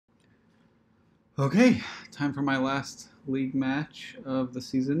Okay, time for my last league match of the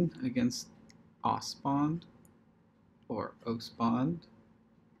season against ospond or ospond.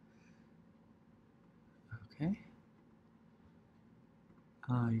 Okay.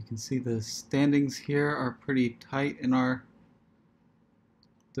 You can see the standings here are pretty tight in our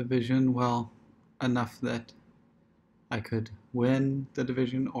division. Well, enough that I could win the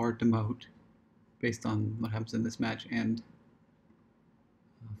division or demote based on what happens in this match and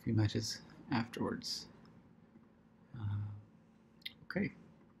a few matches afterwards. Okay.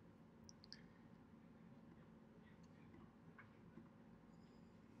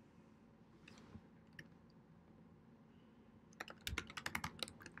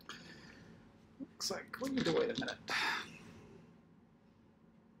 Looks like we need to wait a minute.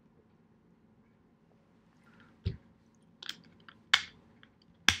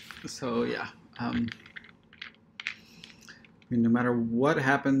 So yeah, I mean, no matter what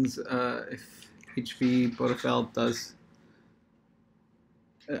happens, if HV Bodefeld does,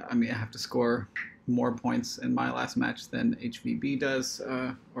 I mean, I have to score more points in my last match than HVB does,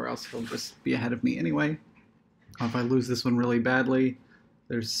 or else he'll just be ahead of me anyway. If I lose this one really badly,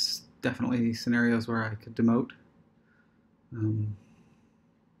 there's definitely scenarios where I could demote.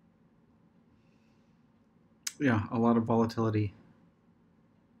 Yeah, a lot of volatility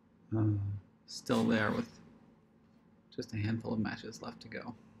still there with just a handful of matches left to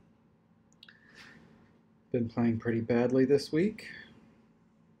go. Been playing pretty badly this week.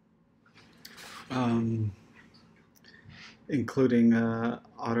 Including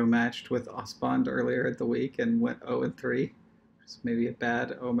auto-matched with ospond earlier in the week and went 0-3. It's maybe a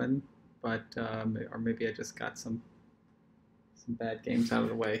bad omen, but or maybe I just got some bad games out of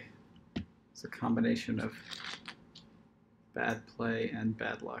the way. It's a combination of bad play and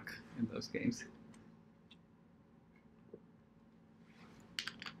bad luck in those games.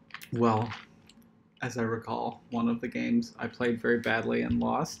 Well, as I recall, one of the games I played very badly and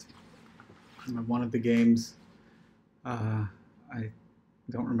lost. One of the games, I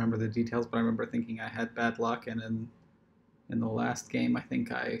don't remember the details, but I remember thinking I had bad luck, and in the last game, I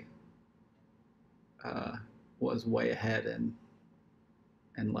think I was way ahead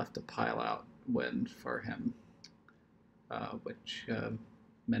and left a pile out win for him, which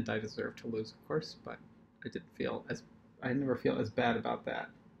meant I deserved to lose, of course, but I never feel as bad about that.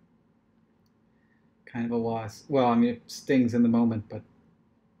 Kind of a loss. Well, I mean, it stings in the moment, but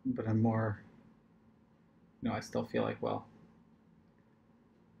I'm more, I still feel like, well,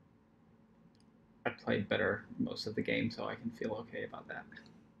 I played better most of the game, so I can feel okay about that.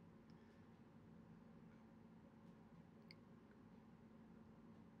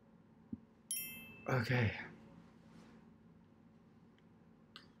 Okay.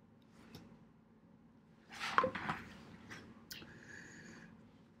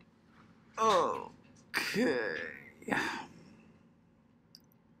 Okay.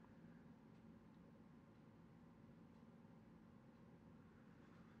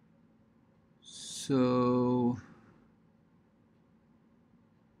 So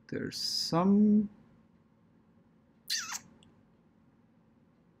there's some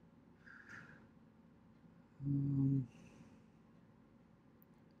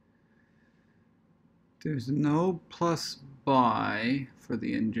there's no plus buy for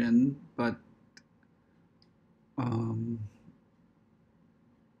the engine, but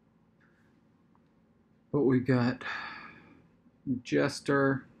we got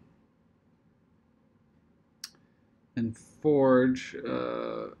Jester and Forge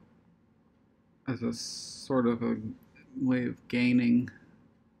as a sort of a way of gaining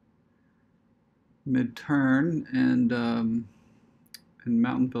mid-turn, and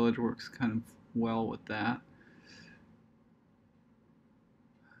Mountain Village works kind of well with that.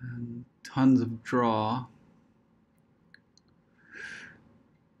 And tons of draw.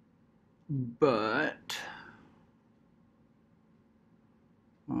 But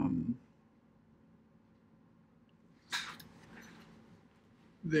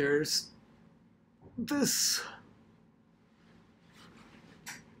there's this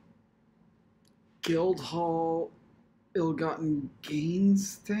Guildhall ill-gotten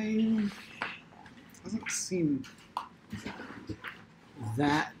gains thing. Doesn't seem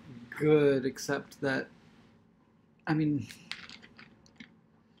that good, except that, I mean,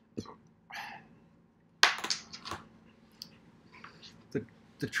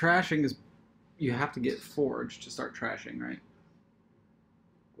 the trashing is, you have to get Forged to start trashing, right?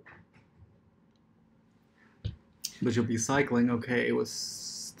 But you'll be cycling okay with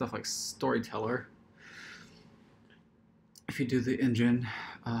stuff like Storyteller. If you do the engine,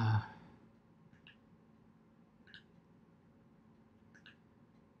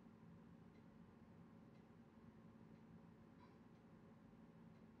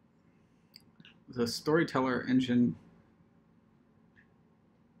 the storyteller engine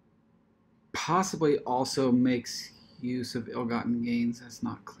possibly also makes use of ill-gotten gains. That's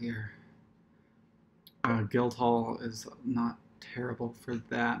not clear. Guildhall is not terrible for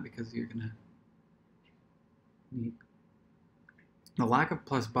that because you're gonna need the lack of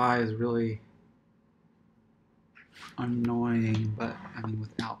plus buy is really annoying, but I mean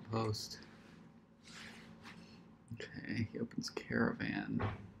with Outpost. Okay, he opens Caravan.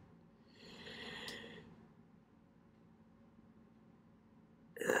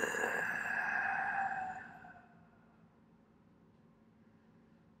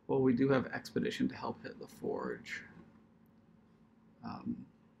 Well, we do have Expedition to help hit the Forge. I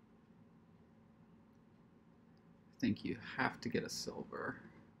think you have to get a silver.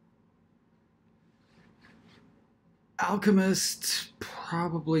 Alchemist,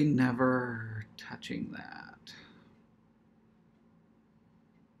 probably never touching that.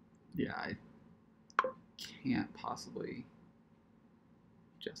 Yeah, I can't possibly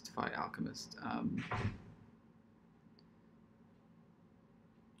justify Alchemist.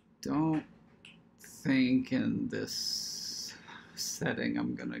 Don't think in this setting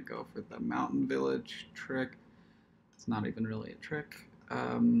I'm gonna go for the Mountain Village trick. It's not even really a trick.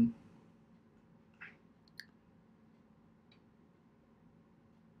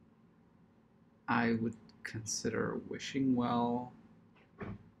 I would consider Wishing Well.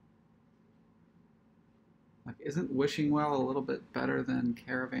 Like, isn't Wishing Well a little bit better than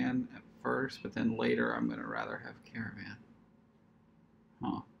Caravan at first, but then later I'm gonna rather have Caravan.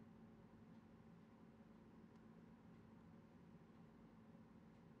 Huh.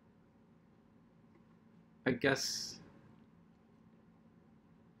 I guess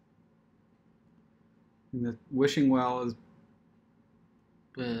the Wishing Well is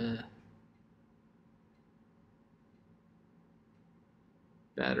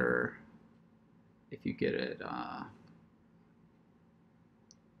better if you get it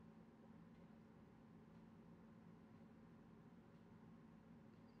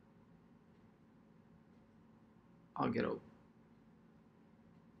I'll get a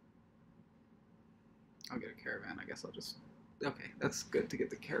Caravan. I guess I'll just, okay, that's good to get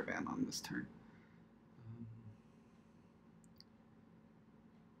the Caravan on this turn.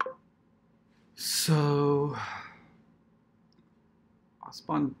 So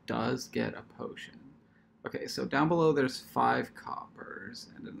ospond does get a potion. Okay, so down below there's 5 coppers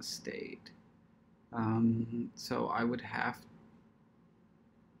and an estate. So I would have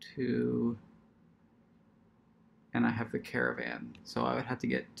to, and I have the Caravan, so I would have to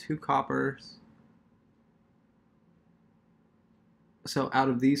get 2 coppers. So out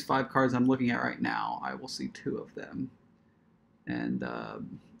of these 5 cards I'm looking at right now, I will see 2 of them. And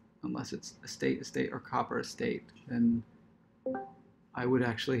unless it's estate, or copper estate, then I would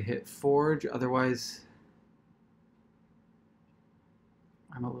actually hit Forge. Otherwise,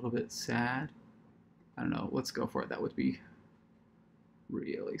 I'm a little bit sad. I don't know. Let's go for it. That would be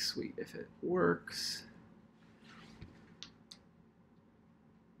really sweet if it works.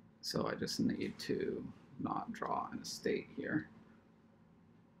 So I just need to not draw an estate here.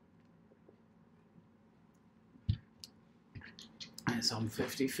 And so I'm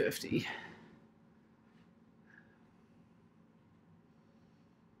 50-50.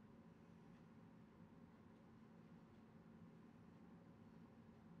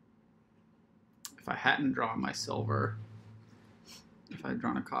 If I hadn't drawn my silver, if I'd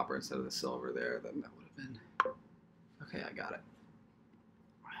drawn a copper instead of the silver there, then that would have been, okay, I got it.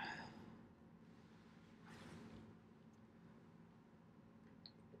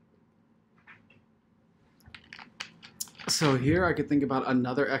 So here I could think about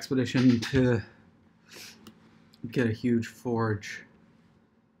another expedition to get a huge forge.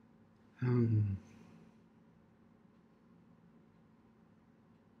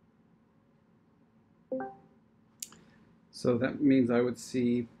 So that means I would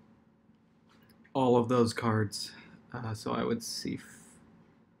see all of those cards. So I would see,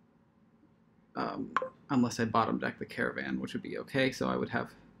 unless I bottom deck the Caravan, which would be okay. So I would have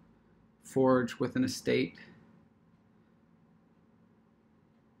Forge with an estate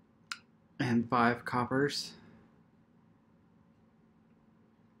and 5 coppers.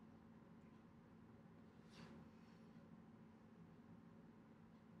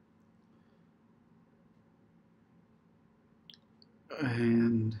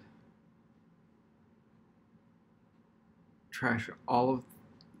 And trash all of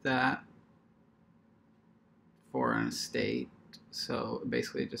that for an estate. So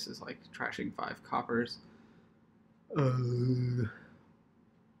basically it just is like trashing 5 coppers.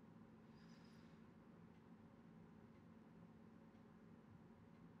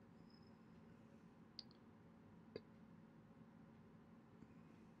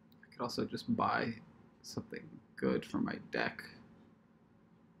 could also just buy something good for my deck.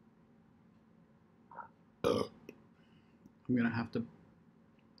 I'm gonna have to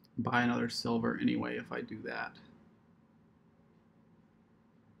buy another silver anyway if I do that.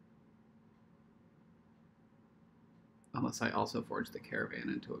 Unless I also forge the caravan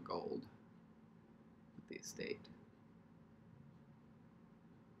into a gold with the estate.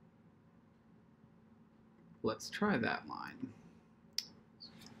 Let's try that line.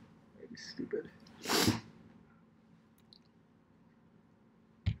 Maybe stupid.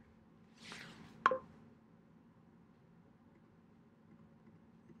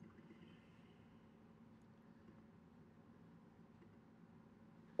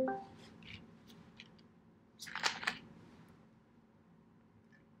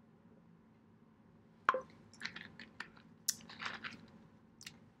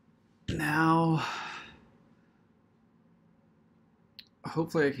 Now,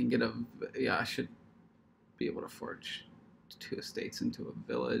 hopefully I can get a, yeah, I should be able to forge 2 estates into a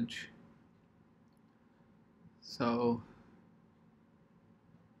village. So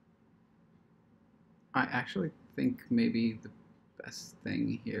I actually think maybe the best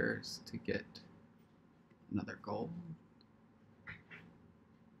thing here is to get another gold.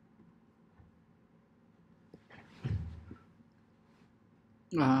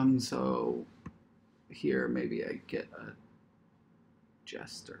 So here maybe I get a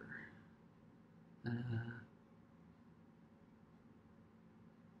jester. I'm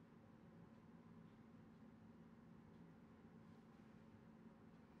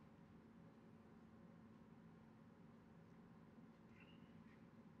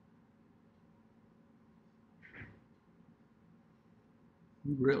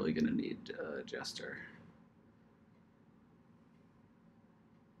really gonna need a jester.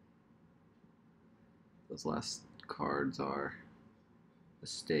 Those last cards are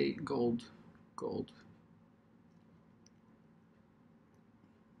estate, gold, gold,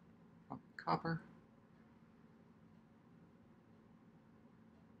 copper.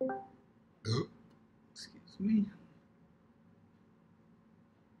 Excuse me.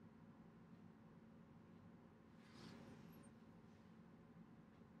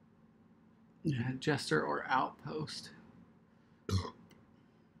 Yeah, jester or outpost.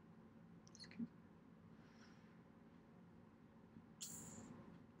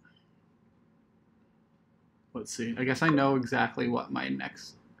 Let's see. I guess I know exactly what my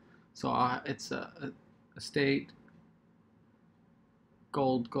next. So it's a estate,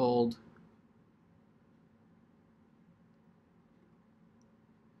 gold, gold.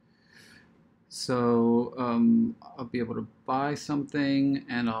 So I'll be able to buy something,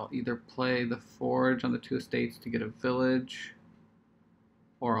 and I'll either play the forge on the 2 estates to get a village,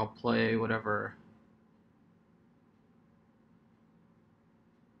 or I'll play whatever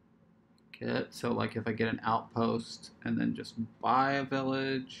get. So like if I get an outpost and then just buy a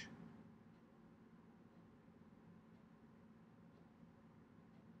village.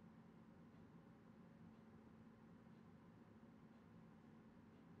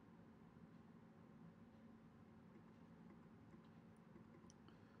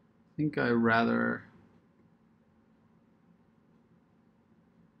 I think I rather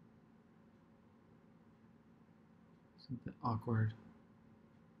something awkward.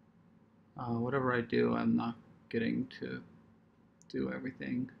 Whatever I do, I'm not getting to do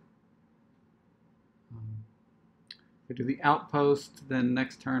everything. If I do the outpost, then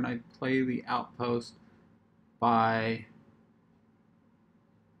next turn I play the outpost by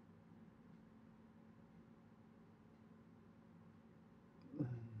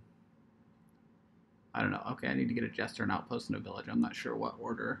I don't know. Okay, I need to get a jester, an outpost, and a village. I'm not sure what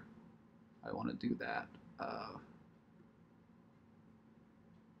order I want to do that.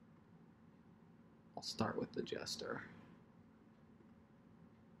 I'll start with the jester.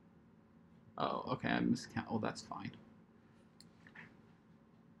 Oh, okay, I miscount. Oh, that's fine.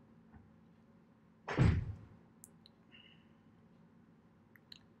 I'll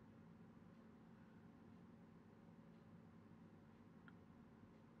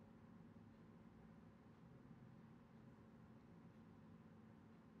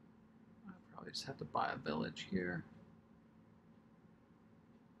probably just have to buy a village here.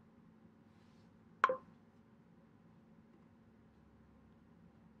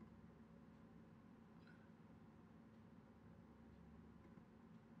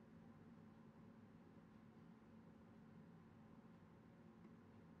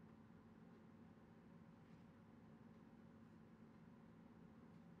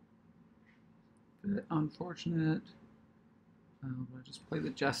 Bit unfortunate. But I just play the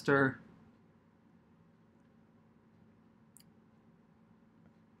jester.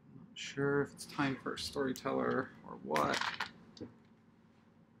 I'm not sure if it's time for a storyteller or what.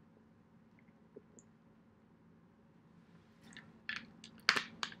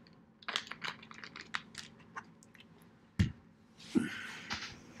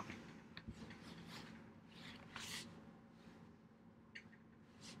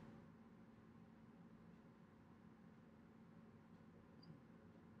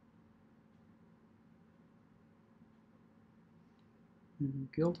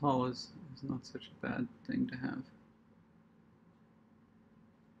 Guildhall is not such a bad thing to have.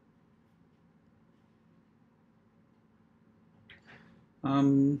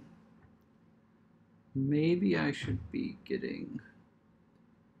 Maybe I should be getting.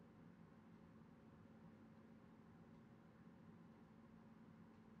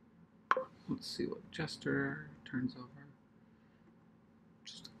 Let's see what Jester turns over.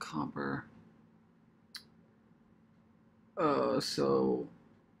 Just a copper. So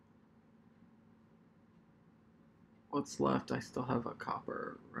what's left? I still have a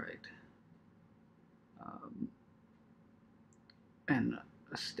copper, right? And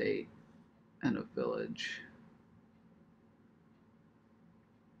a state and a village.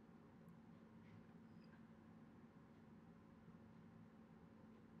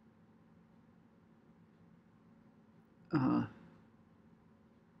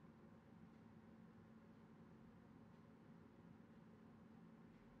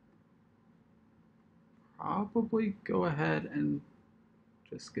 Probably go ahead and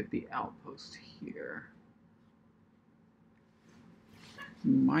just get the outpost here.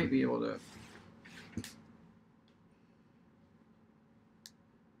 Might be able to.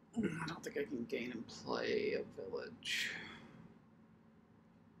 I don't think I can gain and play a village.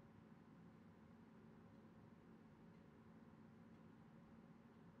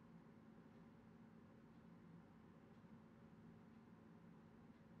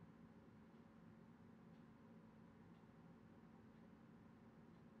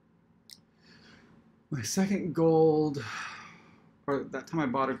 My second gold, or that time I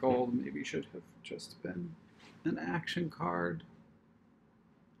bought a gold, maybe should have just been an action card.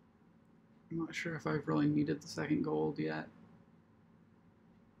 I'm not sure if I've really needed the second gold yet.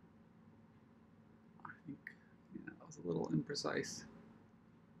 I think that was a little imprecise.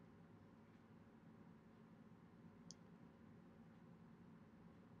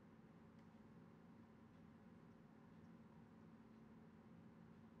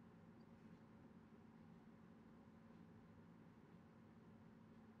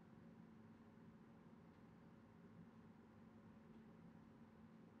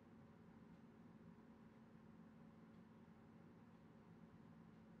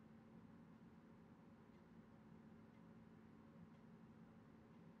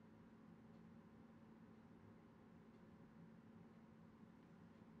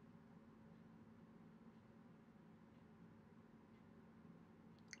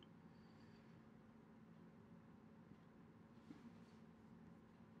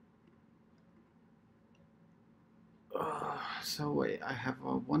 So wait, I have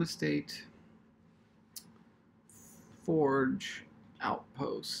a one estate, forge,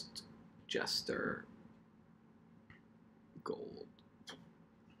 outpost, jester, gold.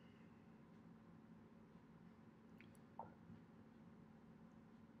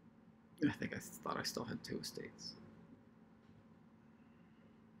 I think I thought I still had two estates.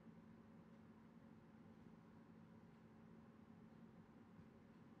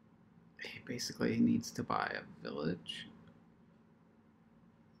 He basically needs to buy a village.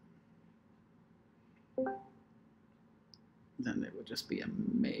 Then it would just be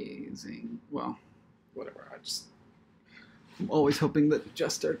amazing. Well, whatever. I'm always hoping that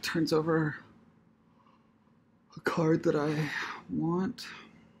Jester turns over a card that I want.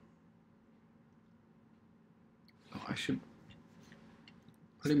 Oh, I should.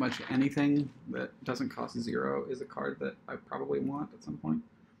 Pretty much anything that doesn't cost 0 is a card that I probably want at some point.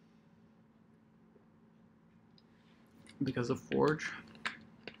 Because of Forge.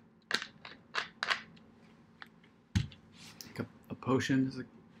 Like a potion is a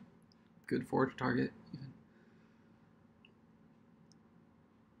good Forge target. Even.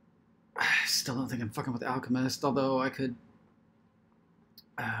 I still don't think I'm fucking with Alchemist, although I could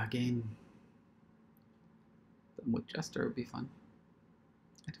gain them with Jester would be fun.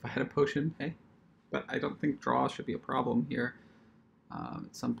 And if I had a potion, hey. But I don't think draw should be a problem here.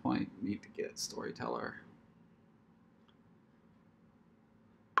 At some point, need to get Storyteller.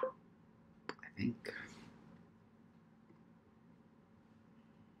 I think.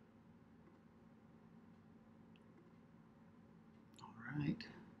 All right.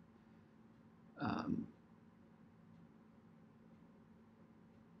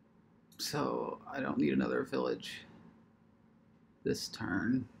 So I don't need another village this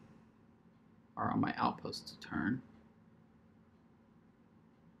turn, or on my outpost turn.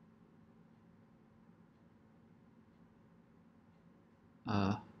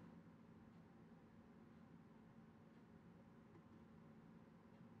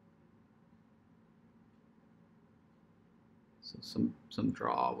 So some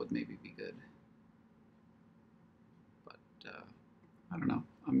draw would maybe be good, but I don't know.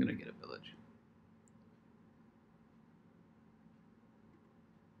 I'm gonna get a village.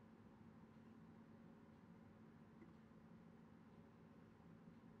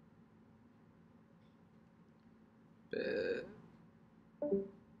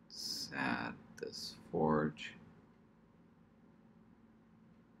 Sad this forge.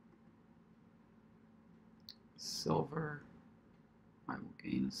 Silver. I will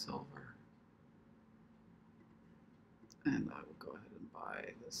gain a silver. And I will go ahead and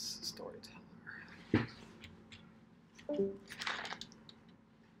buy this storyteller.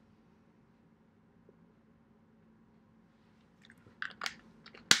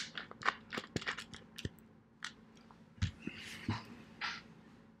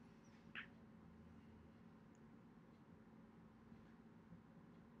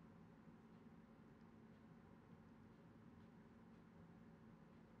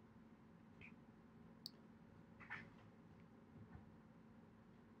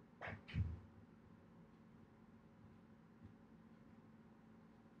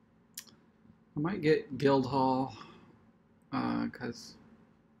 I might get Guildhall, because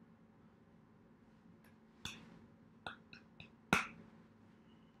I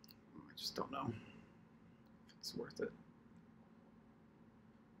just don't know if it's worth it.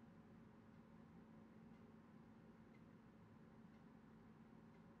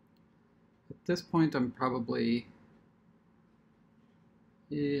 At this point, I'm probably,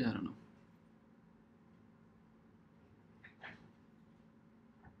 yeah, I don't know.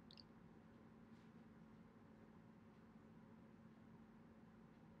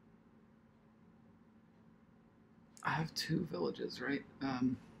 I have 2 villages, right? I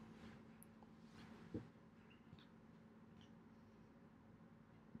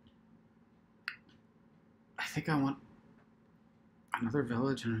think I want another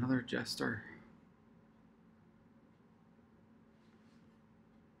village and another jester.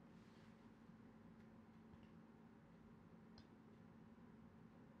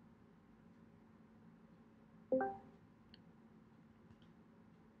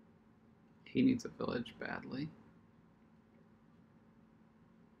 He needs a village badly.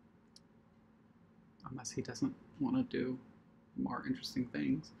 Unless he doesn't want to do more interesting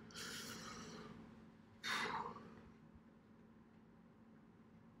things.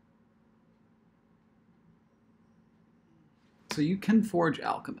 So you can forge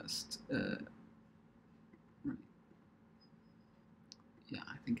alchemist. Yeah,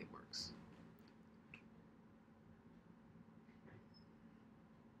 I think it works.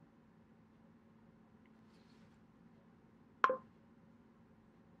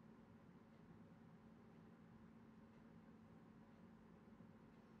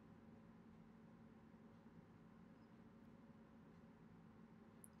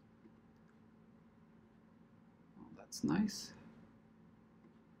 Oh, that's nice.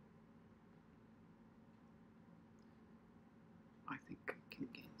 I think I can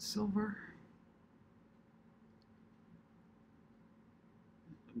gain silver.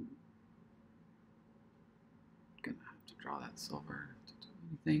 I'm gonna have to draw that silver to do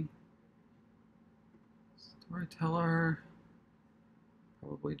anything. Storyteller.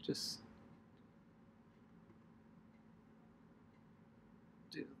 Probably just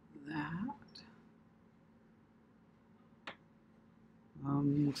do that.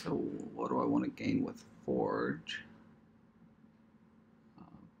 So what do I want to gain with forge?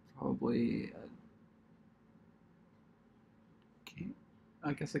 Probably.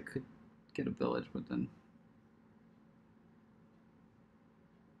 I guess I could get a village, but then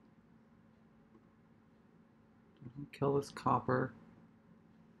kill this copper.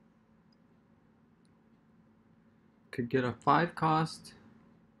 Could get a 5 cost.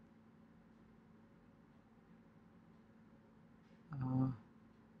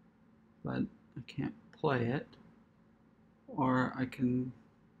 But I can't play it. Or I can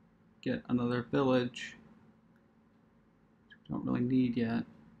get another village, which I don't really need yet.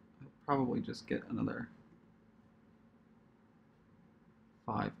 I'll probably just get another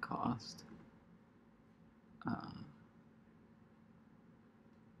 5 cost. Go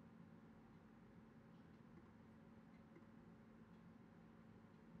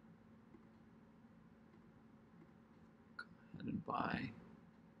ahead and buy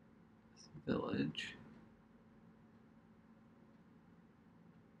village.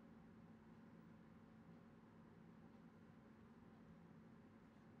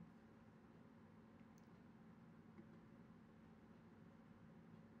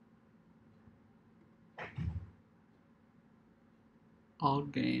 I'll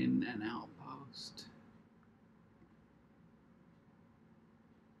gain an outpost.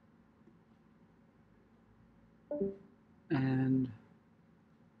 And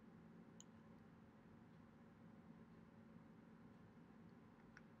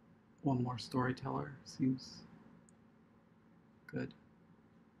one more storyteller seems good.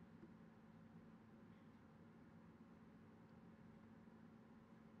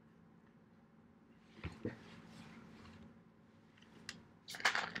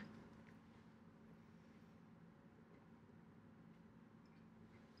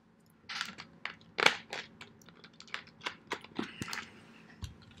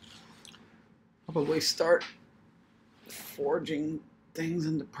 Probably start forging things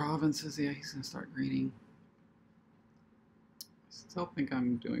into provinces. Yeah, he's gonna start greening. Still think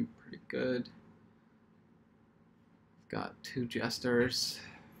I'm doing pretty good. Got 2 jesters.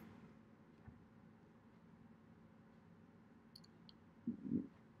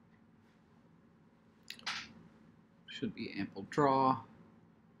 Should be ample draw.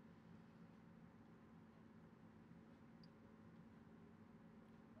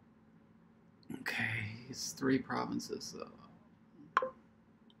 Okay, it's 3 provinces.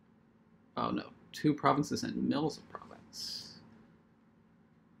 Oh no, 2 provinces and mills of province.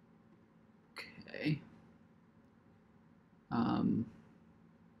 Okay. I'll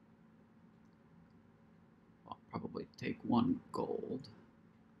probably take 1 gold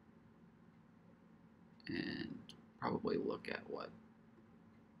and probably look at what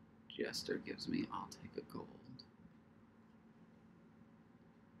Jester gives me. I'll take a gold.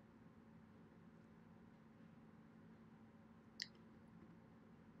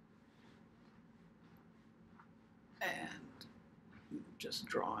 And just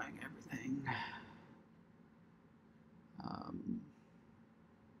drawing everything.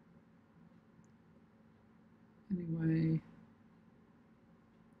 Anyway,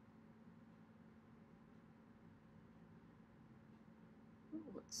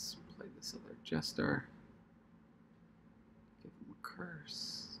 let's play this other Jester. Give him a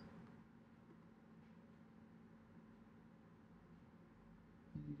curse.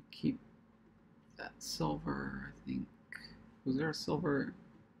 I need to keep that silver, I think. Was there a silver?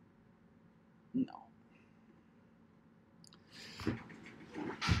 No.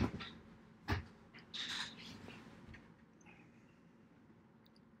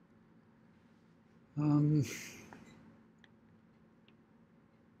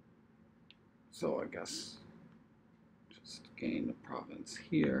 So I guess just gain a province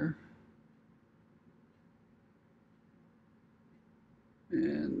here.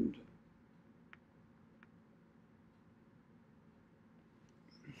 And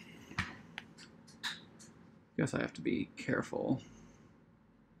I guess I have to be careful.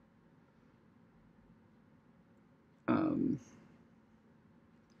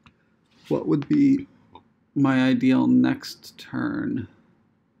 What would be my ideal next turn?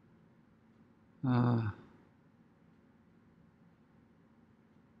 Oh,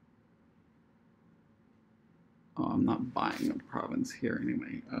 I'm not buying a province here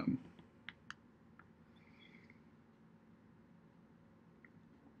anyway.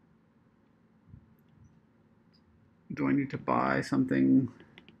 Do I need to buy something?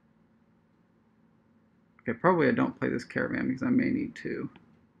 Okay, probably I don't play this caravan because I may need to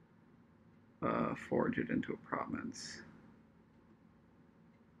forge it into a province.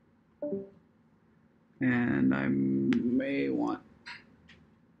 And I may want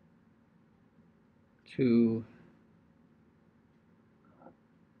to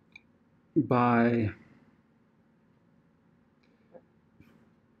buy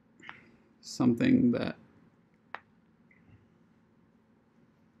something that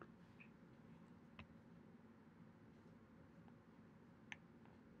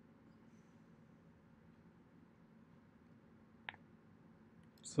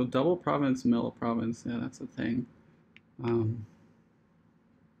so double province, mill province, yeah, that's a thing.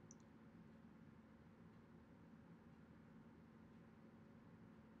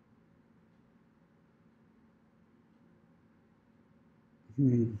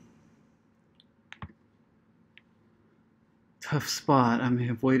 Tough spot. I may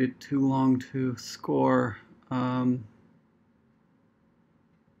have waited too long to score. Or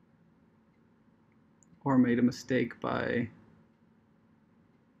made a mistake by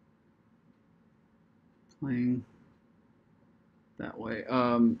playing that way.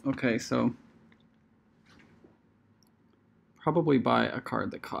 Okay, so probably buy a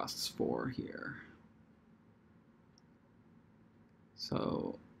card that costs 4 here.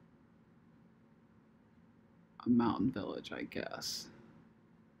 So a mountain village, I guess.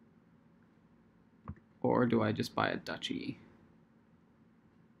 Or do I just buy a duchy?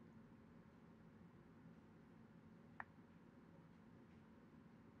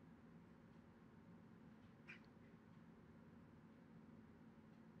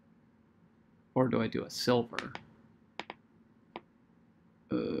 Or do I do a silver?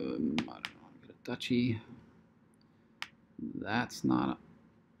 I don't know, get a duchy. That's not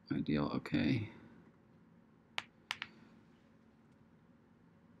ideal, okay.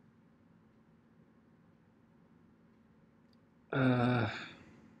 I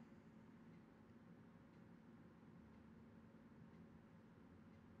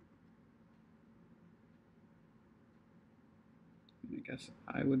guess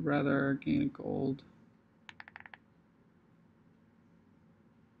I would rather gain a gold.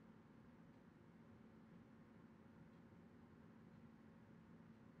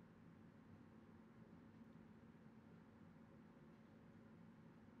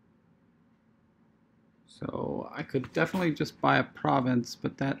 So I could definitely just buy a province,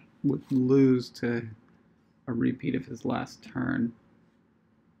 but that would lose to a repeat of his last turn.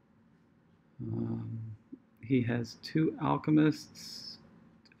 He has 2 alchemists.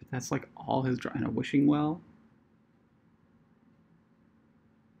 That's like all his draw, and a wishing well.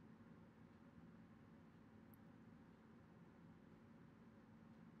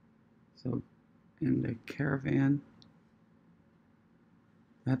 So in the caravan,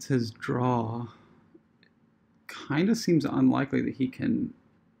 that's his draw. Kind of seems unlikely that he can.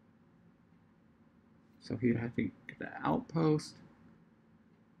 So he'd have to get the outpost.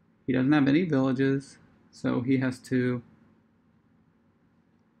 He doesn't have any villages, so he has to.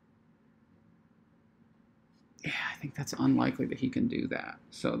 Yeah, I think that's unlikely that he can do that.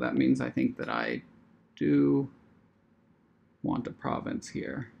 So that means I think that I do want a province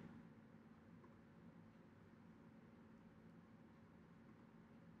here.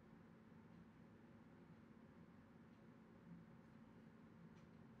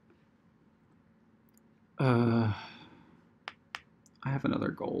 I have another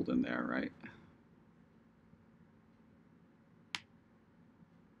gold in there, right?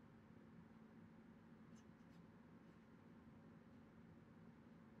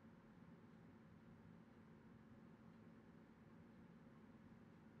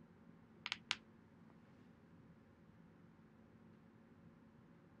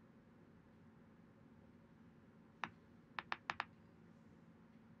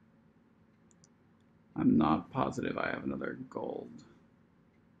 I'm not positive I have another gold.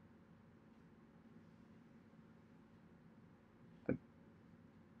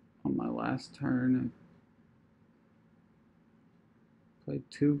 On my last turn, I played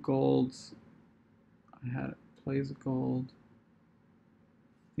 2 golds. I had plays a gold.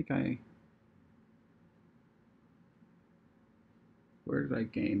 I think I. Where did I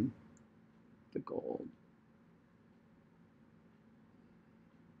gain the gold?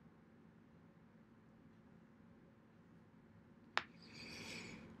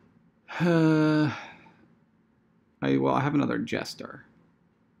 Well, I have another jester,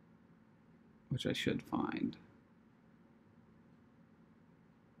 which I should find.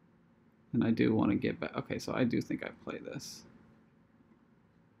 And I do want to get back. Okay, so I do think I play this.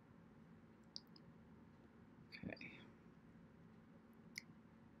 Okay.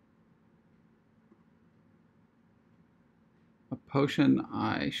 A potion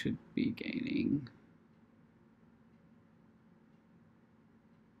I should be gaining.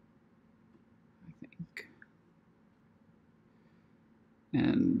 I think.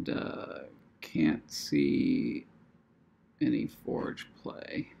 And can't see any forge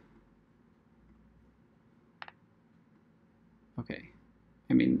play. Okay.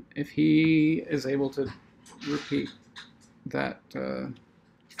 I mean, if he is able to repeat that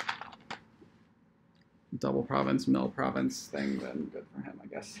double province, mill province thing, then good for him, I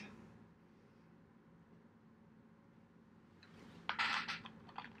guess.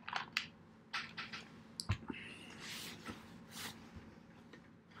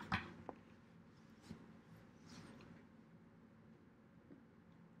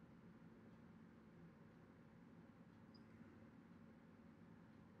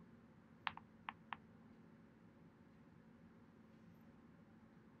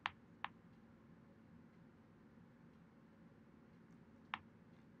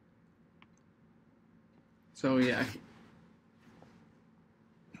 So yeah,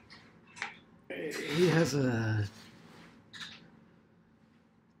 he has a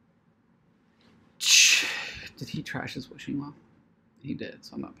Did he trash his wishing well? He did,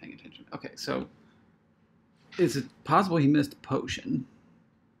 so I'm not paying attention. Okay, so is it possible he missed a potion?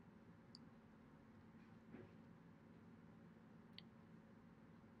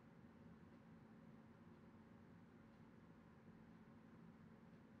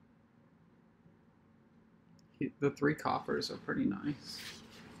 The 3 coffers are pretty nice.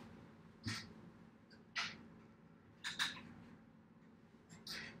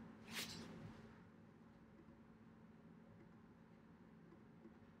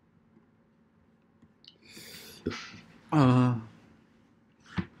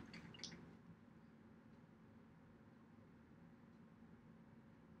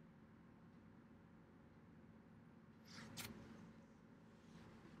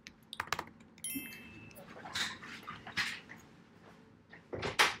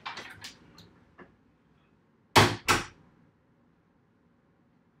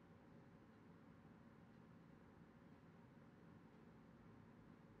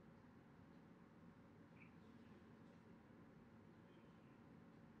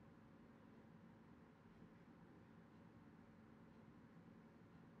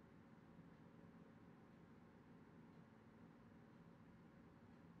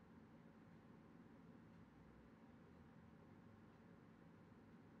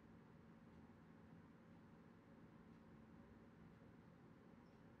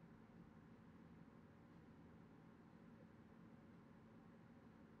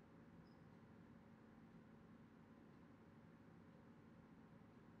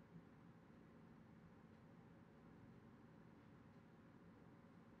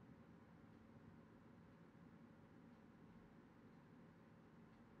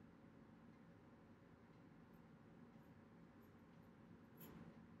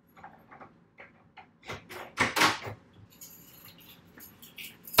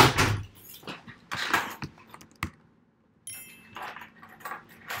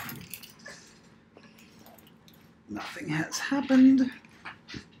 Nothing has happened.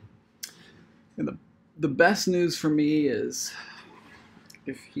 And the best news for me is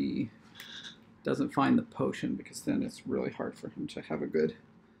if he doesn't find the potion, because then it's really hard for him to have a good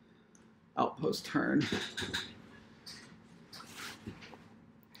outpost turn.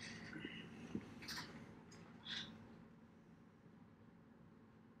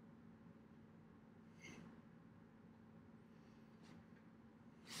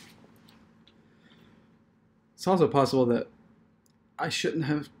 It's also possible that I shouldn't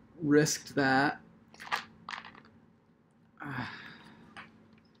have risked that.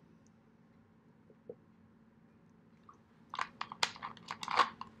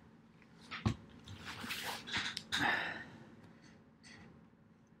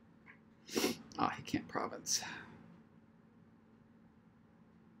 He can't province.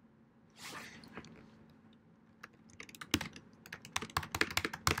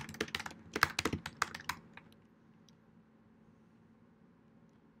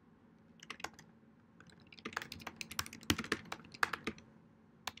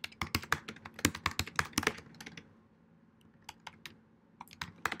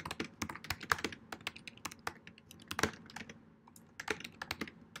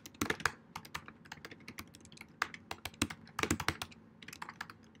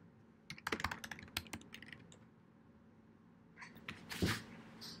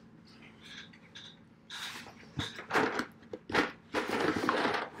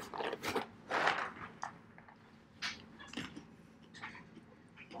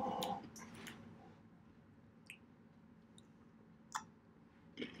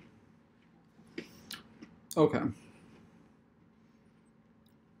 Okay.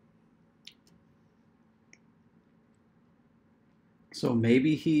 So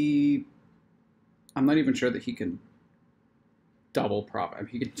maybe I'm not even sure that he can double province.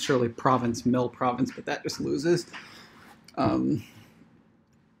 He could surely province, mill province, but that just loses. Okay,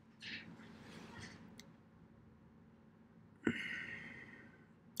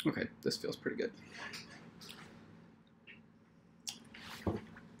 this feels pretty good.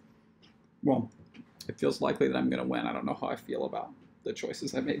 Well, it feels likely that I'm going to win. I don't know how I feel about the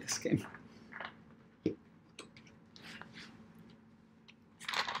choices I made this game.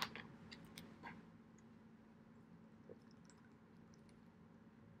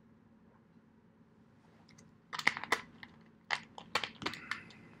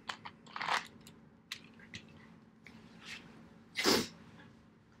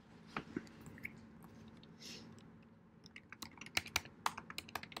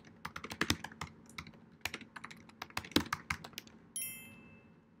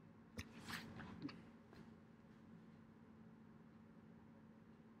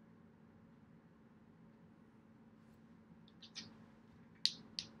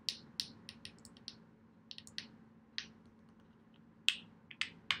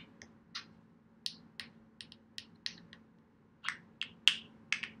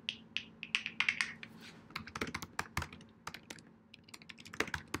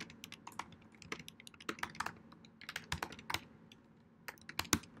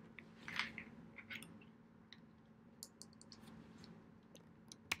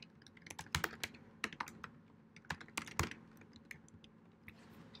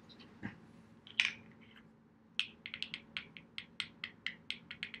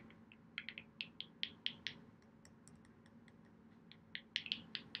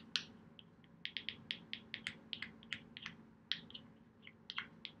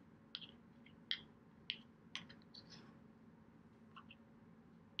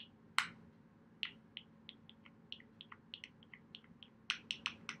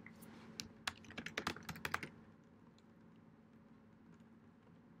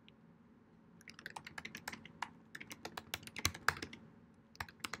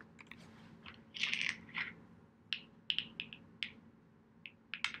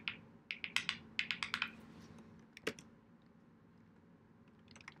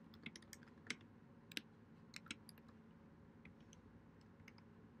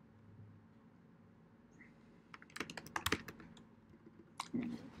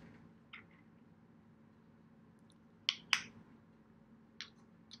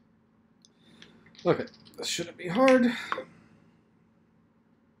 Okay, this shouldn't be hard.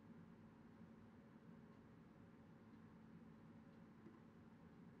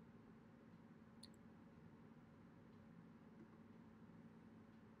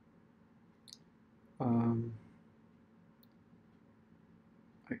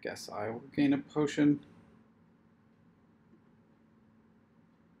 I guess I will gain a potion.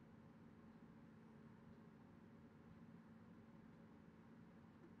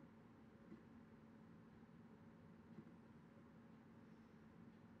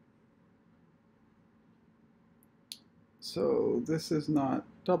 So this is not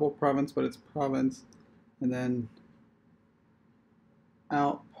double province, but it's province, and then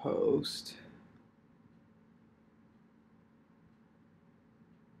outpost.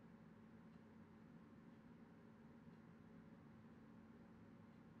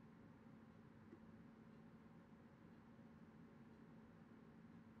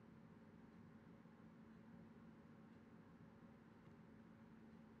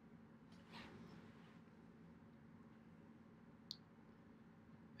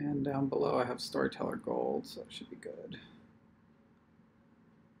 And down below I have Storyteller Gold, so it should be good.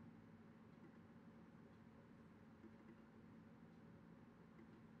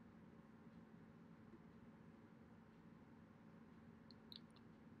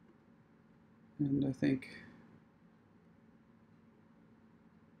 And I think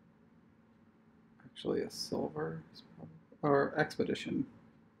actually a silver is probably, or expedition,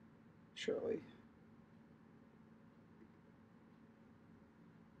 surely.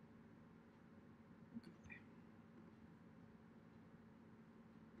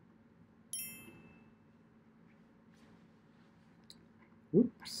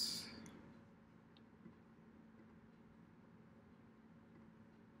 Oops.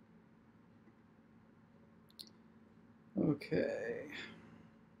 Okay.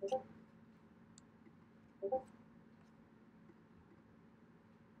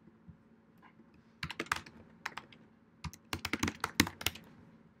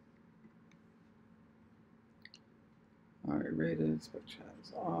 Alright, rated, spec chat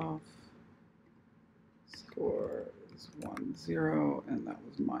is off. Score is 1-0, and that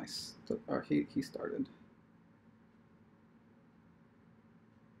was my, or he started.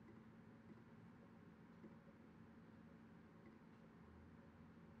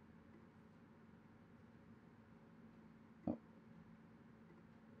 Oh.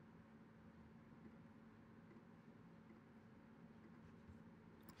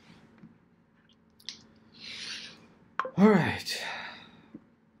 All right.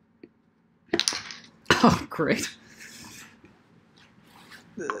 Oh, great.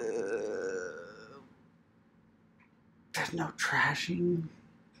 There's no trashing.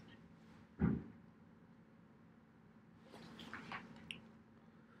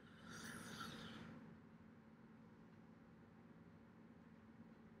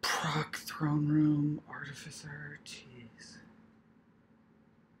 Proc throne room artificer. Jeez.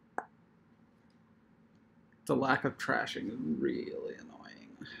 The lack of trashing is really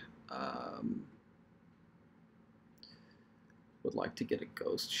annoying. Would like to get a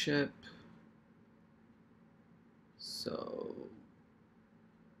ghost ship. So,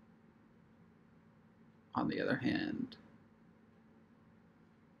 on the other hand,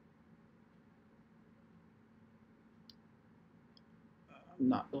 I'm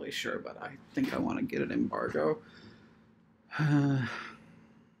not really sure, but I think I want to get an embargo.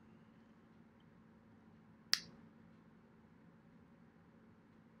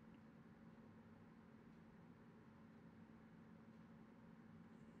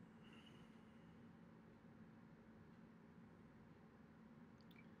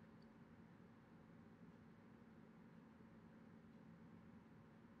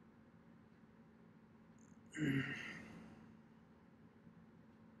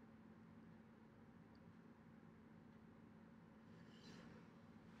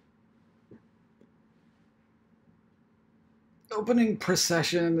 Opening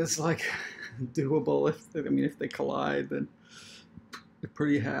procession is like doable if they collide, then they're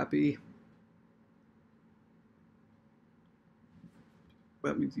pretty happy.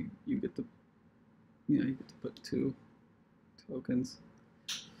 That means you get to you get to put 2 tokens.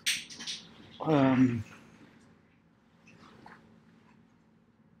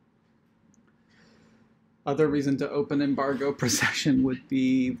 Other reason to open embargo procession would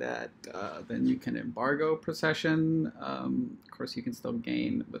be that then you can embargo procession. Of course, you can still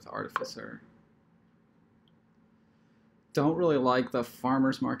gain with artificer. Don't really like the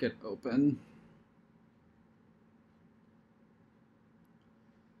farmer's market open.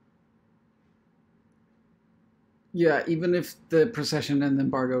 Yeah, even if the procession and the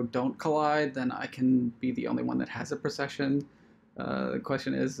embargo don't collide, then I can be the only one that has a procession. The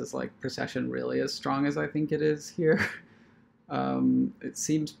question is like procession really as strong as I think it is here? It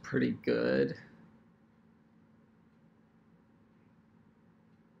seems pretty good.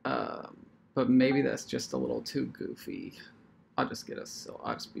 Um, but maybe that's just a little too goofy. I'll just get a,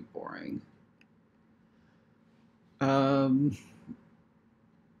 I'll just be boring. Um,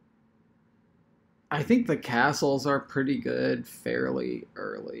 I think the castles are pretty good fairly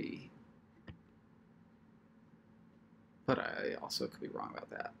early, but I also could be wrong about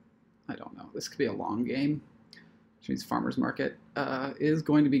that. I don't know. This could be a long game, which means farmer's market is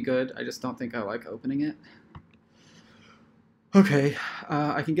going to be good. I just don't think I like opening it. Okay,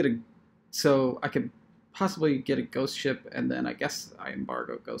 I can get a, so I could possibly get a ghost ship, and then I guess I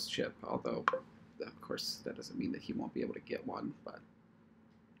embargo ghost ship, although of course that doesn't mean that he won't be able to get one, but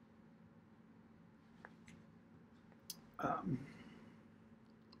um,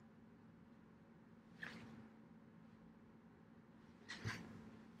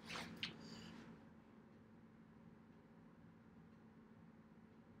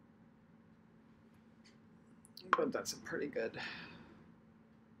 but that's a pretty good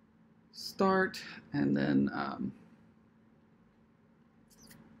start. And then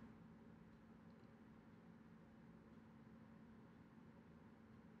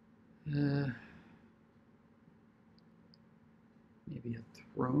maybe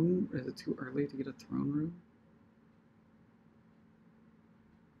a throne. Is it too early to get a throne room?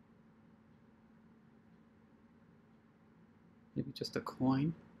 Maybe just a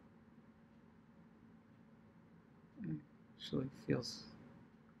coin. Actually feels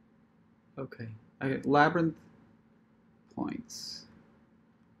okay. Labyrinth points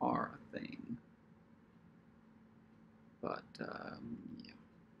are a thing, but yeah.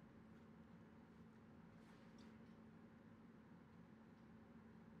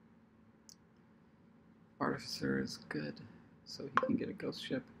 Artificer is good, so he can get a ghost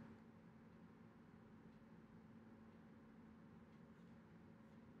ship.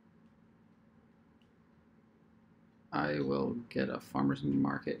 I will get a farmer's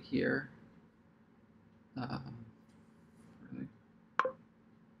market here.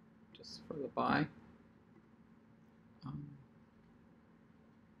 Just for the buy.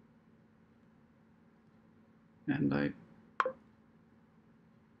 And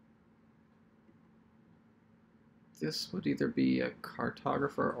this would either be a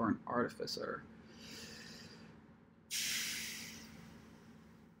cartographer or an artificer.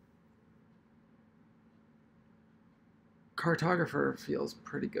 Cartographer feels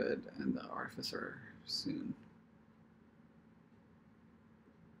pretty good, and the artificer soon.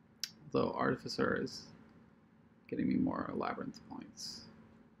 Though artificer is getting me more labyrinth points.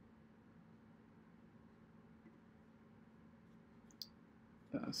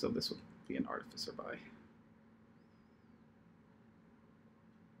 So this would be an artificer buy.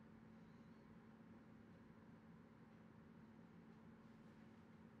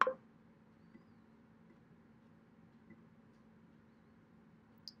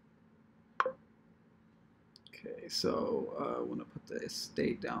 Okay, so I want to put the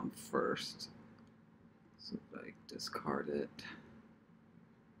estate down first, so that I discard it.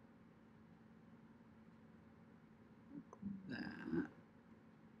 Like that.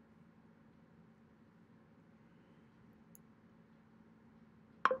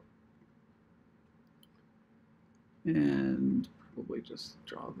 And probably just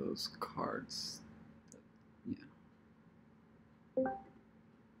draw those cards. Yeah. Pretty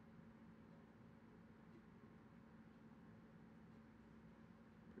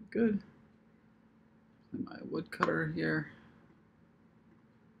good. And my woodcutter here.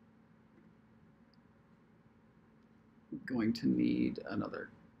 I'm going to need another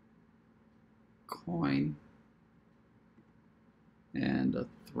coin and a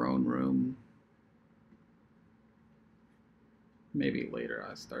throne room. Maybe later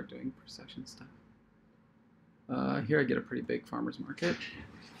I'll start doing procession stuff. Here I get a pretty big farmer's market.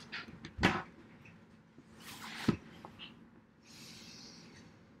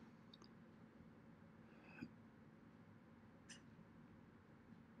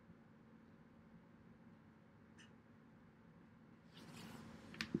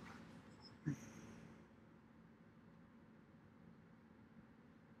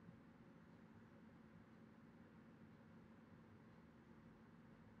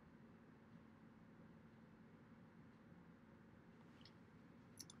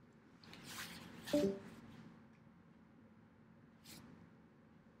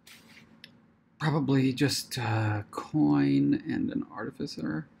 Probably just a coin and an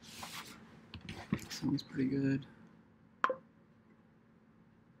artificer. Sounds pretty good.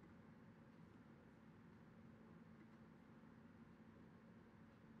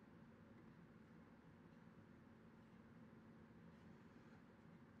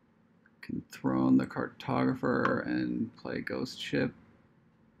 can throw in the cartographer and play ghost ship.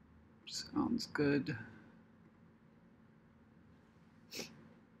 Sounds good.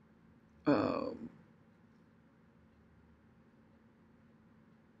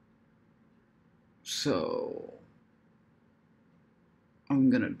 So I'm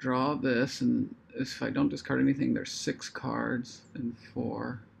gonna draw this, and if I don't discard anything, there's 6 cards and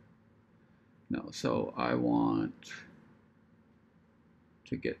 4. No, so I want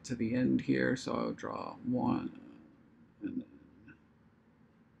to get to the end here, so I'll draw 1 and then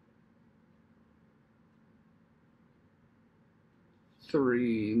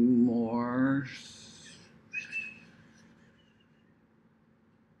 3 more.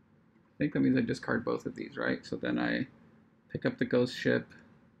 I think that means I discard both of these, right? So then I pick up the ghost ship,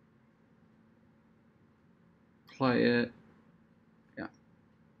 play it. Yeah.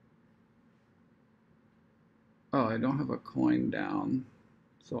 Oh, I don't have a coin down,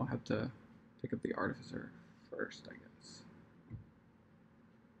 so I'll have to pick up the artificer first, I guess.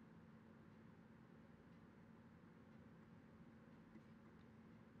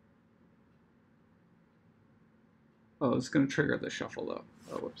 Oh, it's going to trigger the shuffle, though.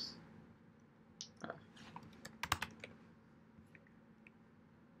 Oh, whoops.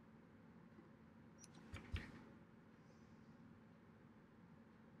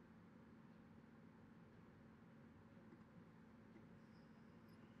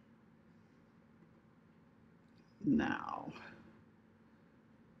 Now,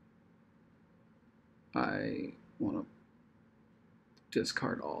 I want to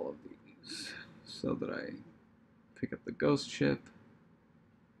discard all of these so that I pick up the ghost ship.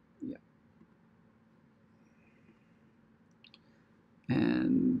 Yeah.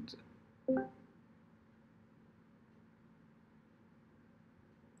 And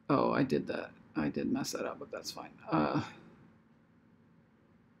oh, I did that. I did mess that up, but that's fine.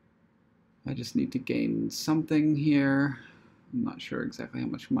 I just need to gain something here. I'm not sure exactly how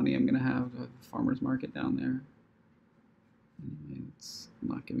much money I'm going to have at the farmer's market down there. Anyway, it's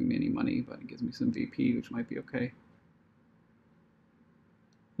not giving me any money, but it gives me some VP, which might be okay.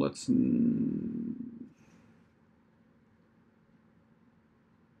 Let's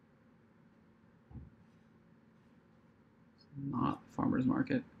not farmer's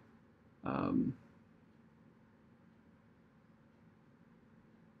market.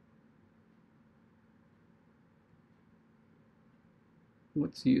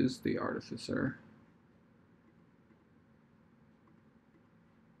 Let's use the artificer,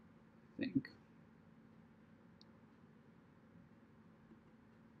 I think.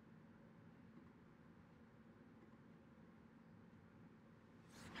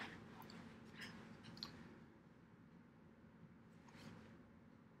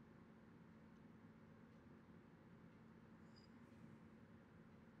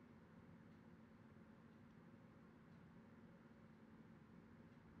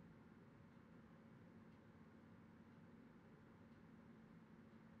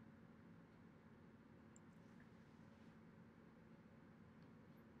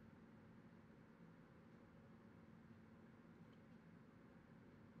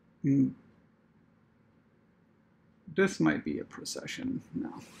 This might be a procession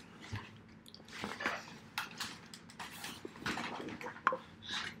now.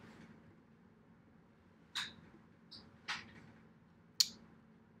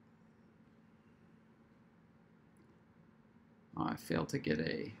 Oh, I failed to get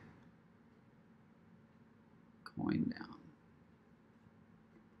a coin down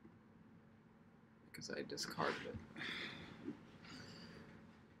because I discarded it.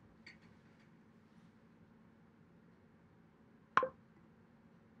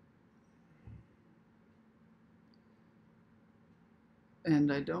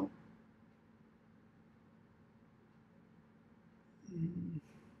 And I don't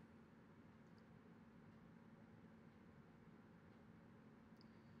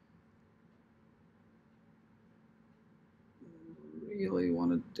really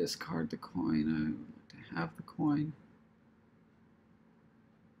want to discard the coin. I want to have the coin.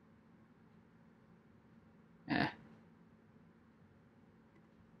 Let's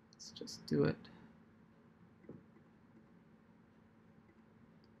just do it.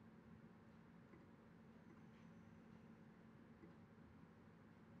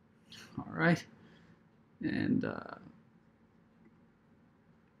 All right. And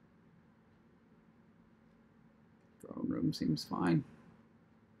throne room seems fine.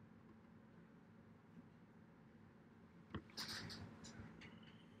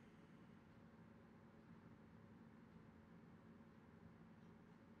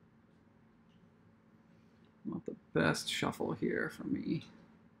 Not the best shuffle here for me.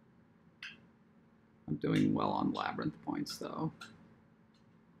 I'm doing well on labyrinth points, though.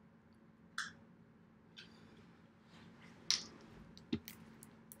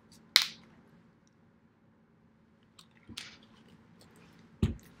 I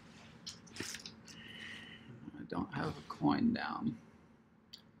don't have a coin down,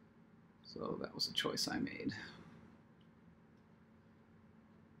 so that was a choice I made.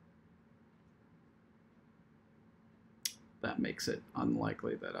 That makes it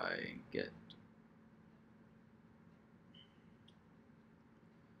unlikely that I get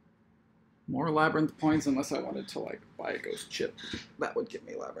more labyrinth points unless I wanted to like buy a ghost chip. That would give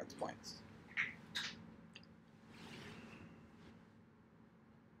me labyrinth points.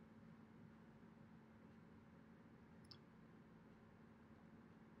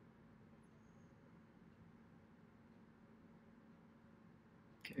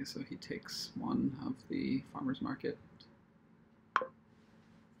 Okay, so he takes one of the farmer's market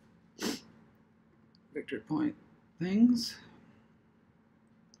victory point things.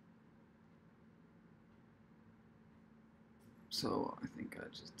 So I think I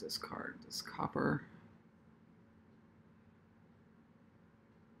just discard this copper.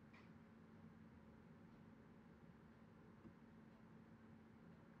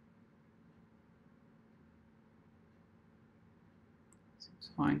 Seems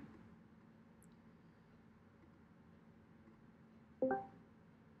fine.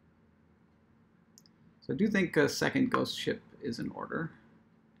 So I do think a second ghost ship is in order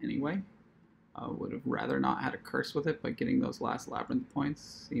anyway. Would have rather not had a curse with it, but getting those last labyrinth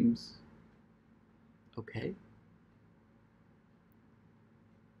points seems okay.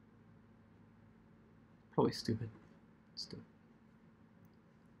 Probably stupid. Stupid.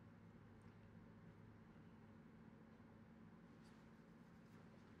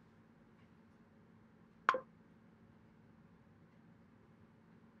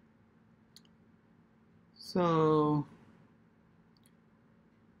 So,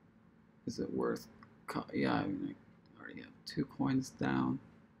 is it worth? Yeah, I mean, I already have 2 coins down.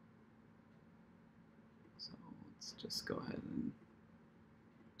 So let's just go ahead and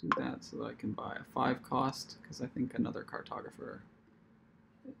do that so that I can buy a 5 cost, because I think another cartographer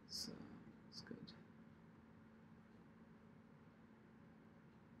is good.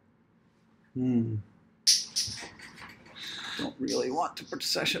 Don't really want to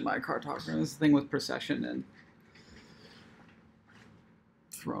procession my cartographer. This thing with procession and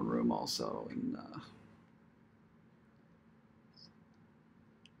throne room also in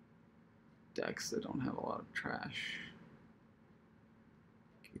decks that don't have a lot of trash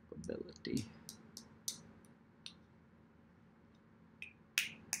capability.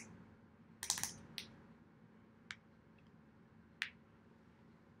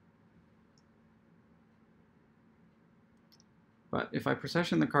 But if I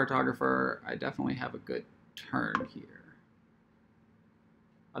procession the cartographer, I definitely have a good turn here.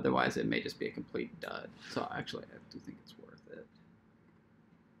 Otherwise, it may just be a complete dud. So actually, I do think it's worth it.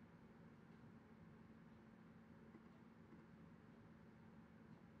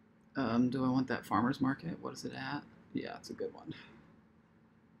 Do I want that farmer's market? What is it at? Yeah, it's a good one.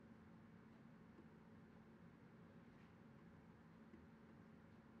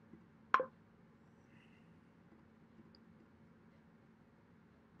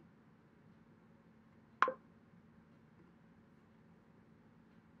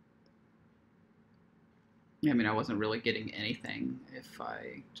 I mean, I wasn't really getting anything if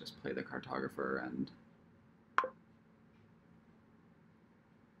I just play the cartographer and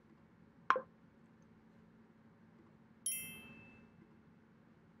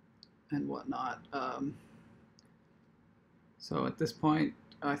whatnot. So at this point,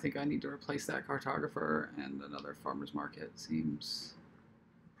 I think I need to replace that cartographer, and another farmer's market seems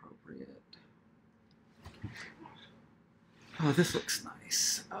appropriate. Oh, this looks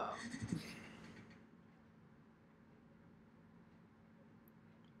nice. I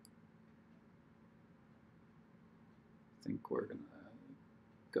think we're gonna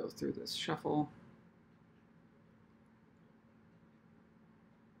go through this shuffle.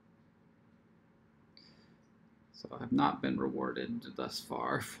 So I have not been rewarded thus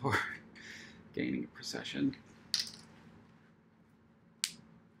far for gaining a procession.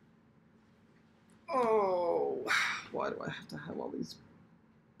 Oh, why do I have to have all these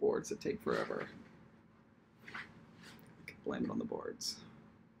boards that take forever? I can blame it on the boards.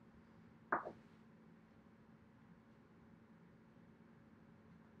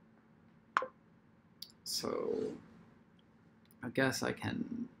 So I guess I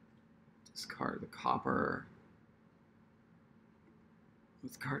can discard the copper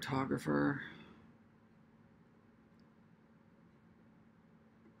with cartographer.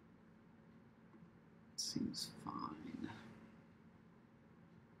 seems fine.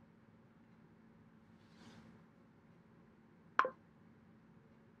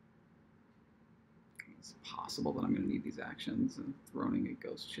 It's possible that I'm going to need these actions, and throwing a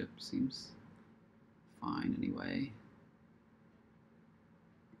ghost ship seems fine anyway.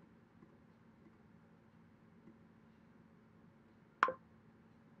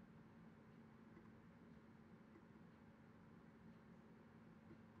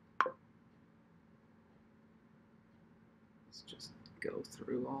 Let's just go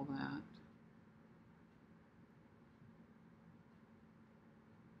through all that.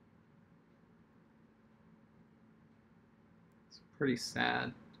 It's pretty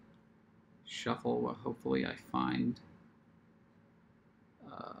sad shuffle. Hopefully I find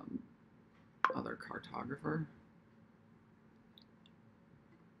other cartographer.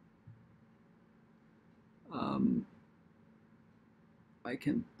 I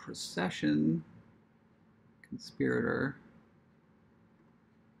can procession conspirator.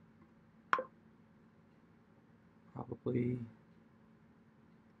 Probably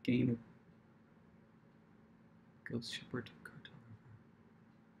gain a ghost ship or cartographer.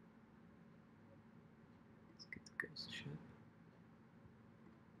 Let's get the ghost ship.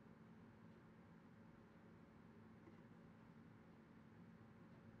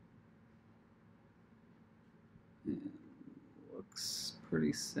 And looks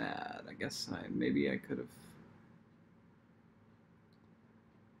pretty sad. I guess maybe I could have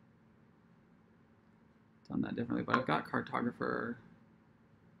done that differently, but I've got cartographer,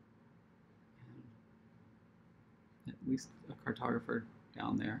 at least a cartographer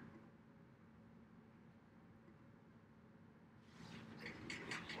down there.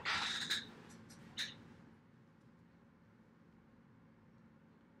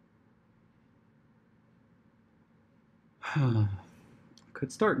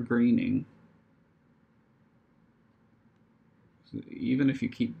 Could start greening. So even if you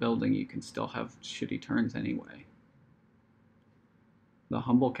keep building, you can still have shitty turns anyway. The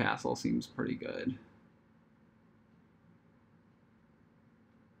Humble Castle seems pretty good.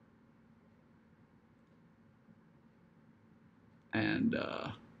 And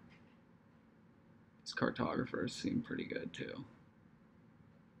his cartographers seem pretty good too.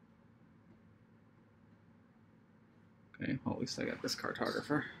 Okay, well, at least I got this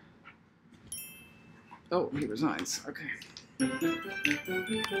cartographer. Oh, he resigns. Okay.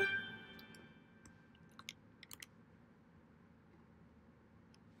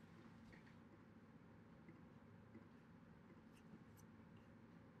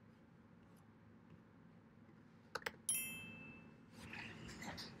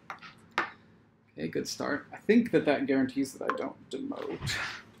 Okay, good start. I think that guarantees that I don't demote.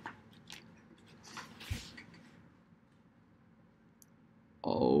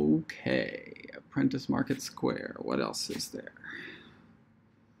 Okay, Apprentice Market Square. What else is there?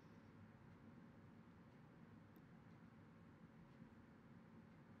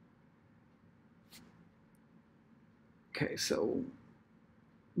 Okay, so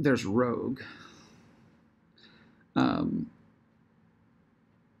there's Rogue.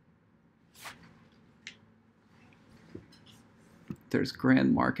 There's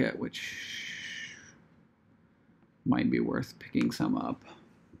Grand Market, which might be worth picking some up.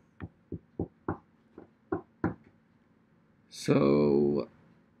 So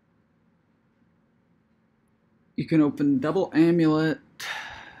you can open double amulet.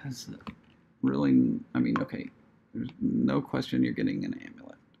 Is it really, I mean, okay, there's no question you're getting an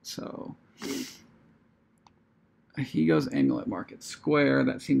amulet. So he goes amulet market square.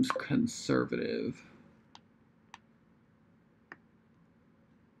 That seems conservative.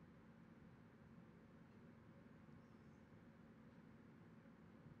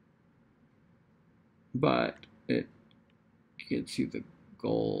 But it gets you the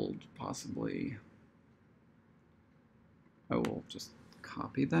gold, possibly. I will just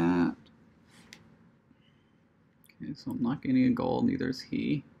copy that. Okay, so I'm not getting a gold, neither is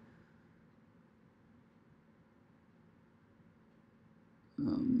he.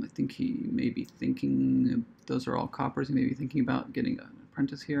 I think he may be thinking, those are all coppers, he may be thinking about getting an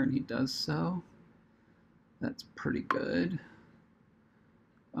apprentice here, and he does so. That's pretty good.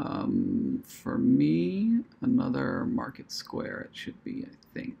 For me, another market square it should be, I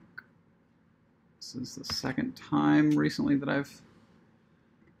think. This is the second time recently that I've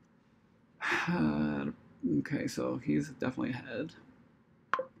had, okay, so he's definitely ahead.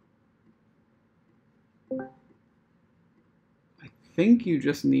 I think you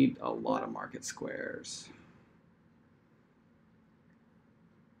just need a lot of market squares.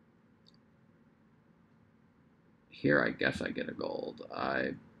 Here, I guess I get a gold.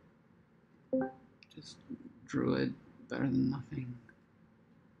 I Just druid, better than nothing.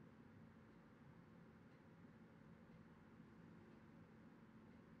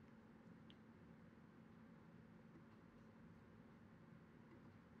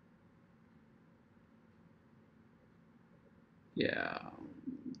 Yeah,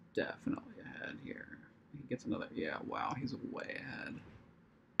 definitely ahead here. He gets another. Yeah, wow, he's way ahead.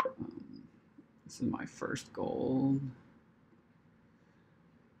 This is my first gold.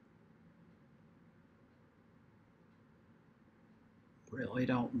 Really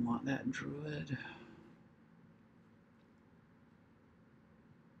don't want that druid.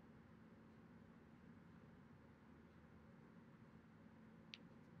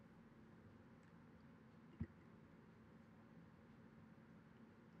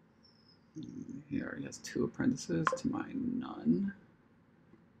 He already has 2 apprentices to my none.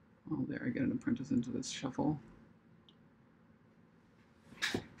 Oh, there I get an apprentice into this shuffle.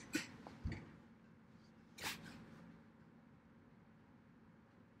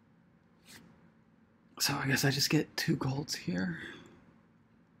 So I guess I just get 2 golds here.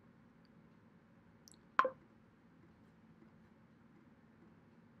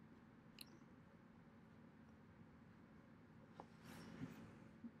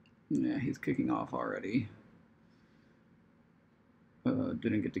 Yeah, he's kicking off already.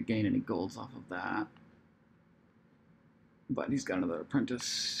 Didn't get to gain any golds off of that. But he's got another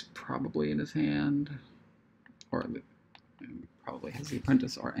apprentice probably in his hand. Or probably has the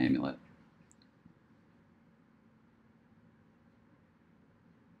apprentice or amulet.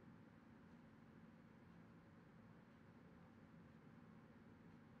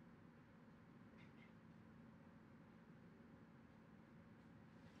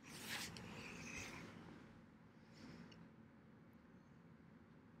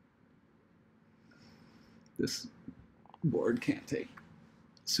 This board can't take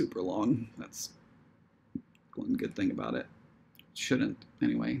super long. That's one good thing about it. Shouldn't,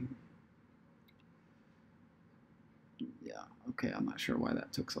 anyway. Yeah, okay, I'm not sure why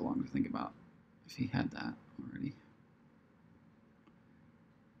that took so long to think about if he had that already.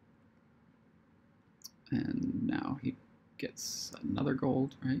 And now he gets another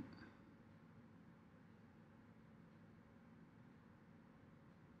gold, right?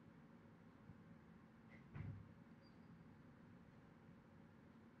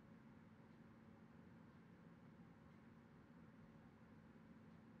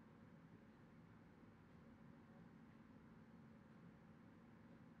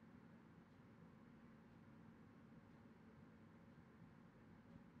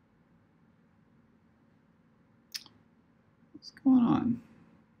 What's going on?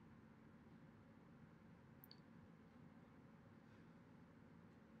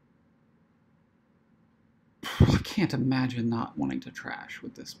 I can't imagine not wanting to trash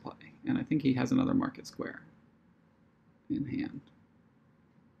with this play. And I think he has another market square in hand.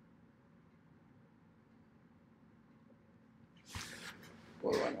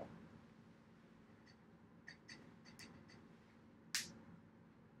 What do I know?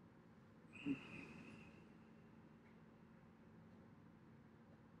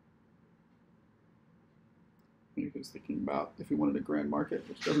 He was thinking about if he wanted a grand market,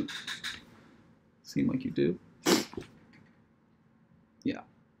 which doesn't seem like you do. Yeah.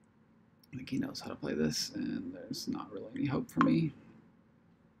 I think he knows how to play this, and there's not really any hope for me.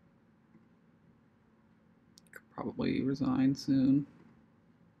 Could probably resign soon.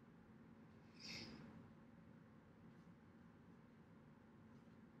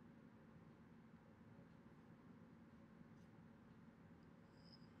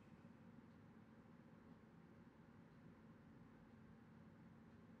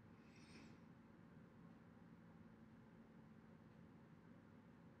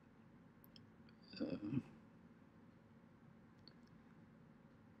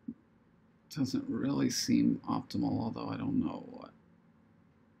 Doesn't really seem optimal, although I don't know what.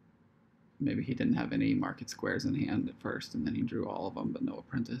 Maybe he didn't have any market squares in hand at first, and then he drew all of them, but no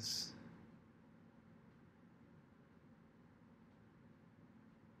apprentice.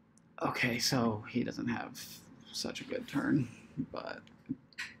 Okay, so he doesn't have such a good turn, but it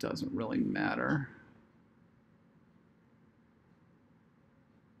doesn't really matter.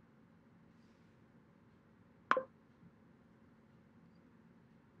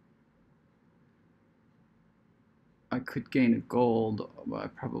 I could gain a gold, but I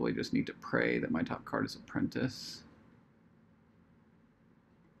probably just need to pray that my top card is Apprentice.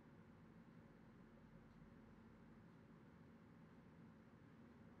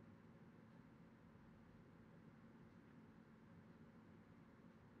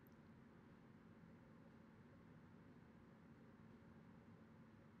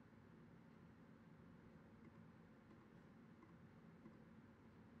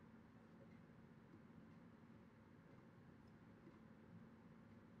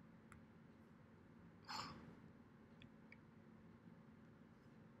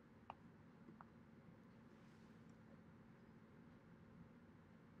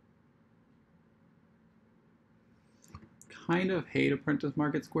 kind of hate Apprentice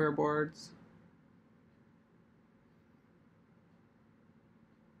Market Square boards.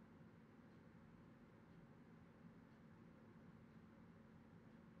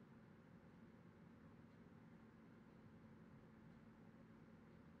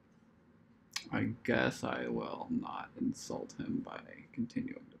 I guess I will not insult him by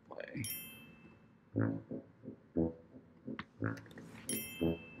continuing to play.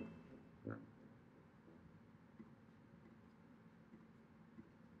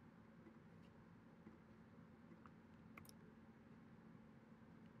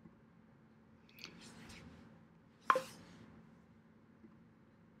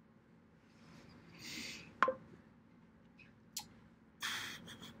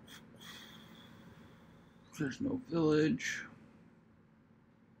 There's no village.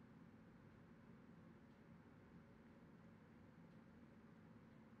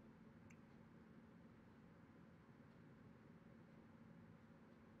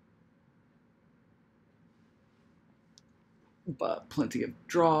 But plenty of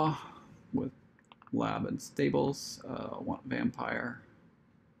draw with lab and stables. Want vampire.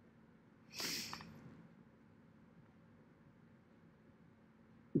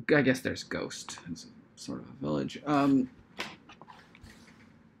 I guess there's ghost as sort of a village.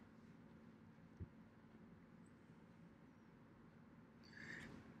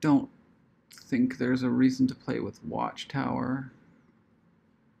 Don't think there's a reason to play with Watchtower.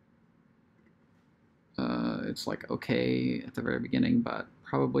 It's like okay at the very beginning, but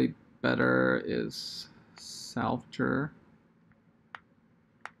probably better is Salvager,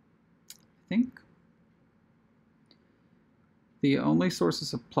 I think. The only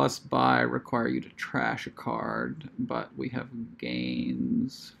sources of plus buy require you to trash a card, but we have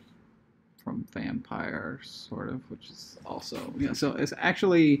gains from vampire, sort of, which is also, yeah, so it's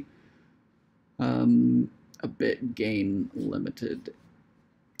actually a bit gain limited,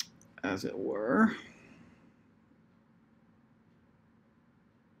 as it were.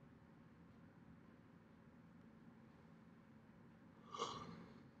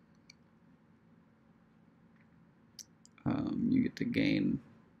 You get to gain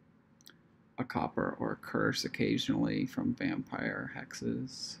a copper or a curse occasionally from vampire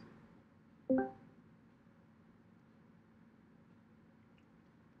hexes.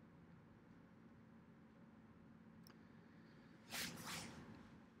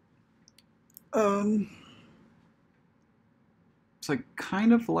 It's like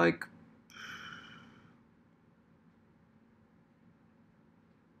kind of like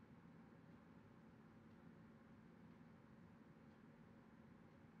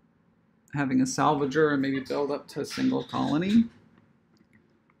having a salvager and maybe build up to a single colony.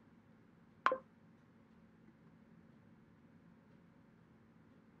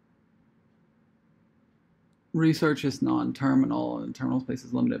 Research is non-terminal and terminal space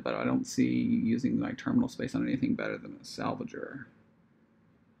is limited, but I don't see using my terminal space on anything better than a salvager.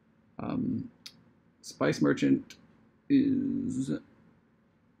 Spice Merchant is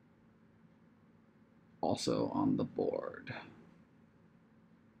also on the board.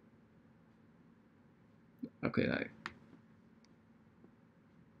 Okay, that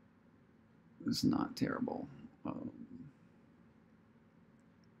is not terrible.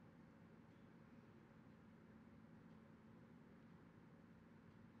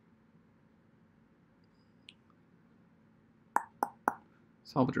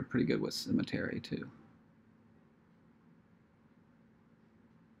 Salvager pretty good with Cemetery too.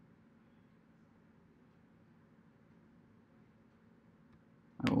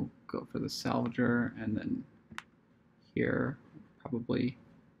 I will go for the Salvager and then here probably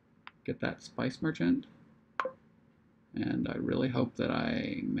get that Spice Merchant. And I really hope that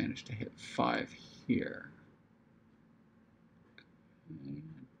I manage to hit 5 here. Okay, I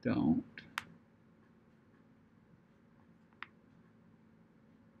don't.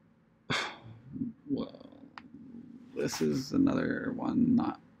 Well, this is another one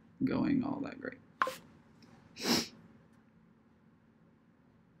not going all that great.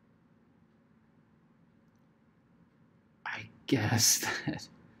 I guess that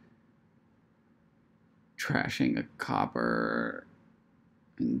trashing a copper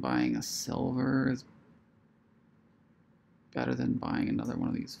and buying a silver is better than buying another one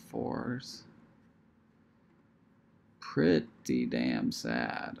of these 4s. Pretty damn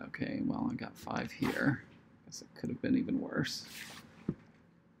sad. Okay, well, I got 5 here. Guess it could have been even worse.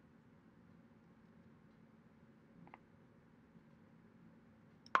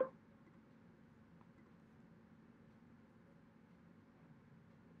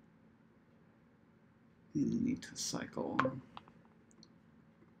 Need to cycle.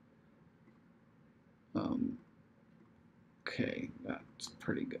 Okay, that's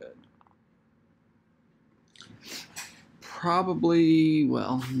pretty good. Probably,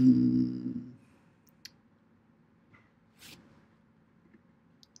 well,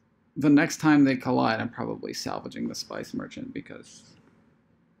 the next time they collide, I'm probably salvaging the Spice Merchant because,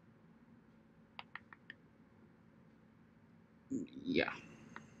 yeah,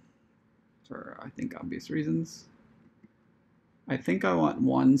 for I think obvious reasons. I think I want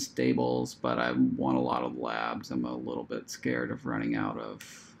one stables, but I want a lot of labs. I'm a little bit scared of running out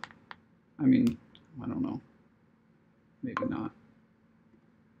of, I mean, I don't know, maybe not.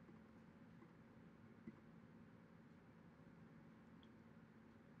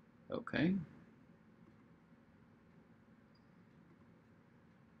 Okay.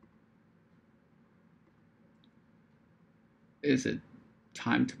 Is it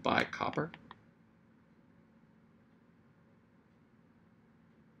time to buy copper?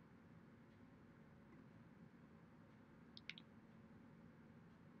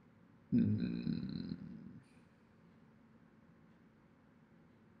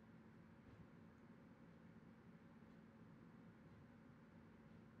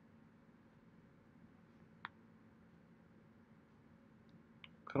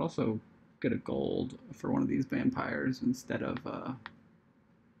 Could also get a gold for one of these vampires instead of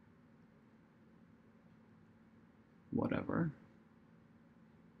whatever.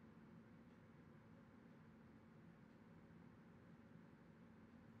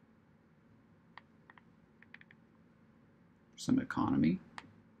 Some economy.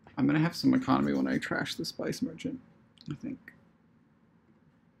 I'm gonna have some economy when I trash the Spice Merchant, I think.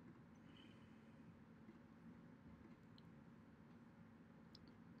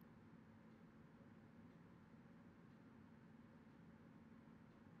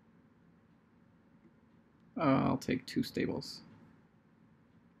 I'll take 2 stables.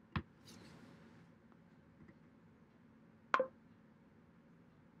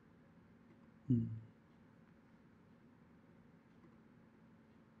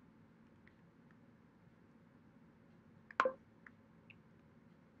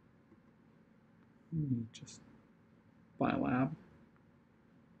 Just buy a lab.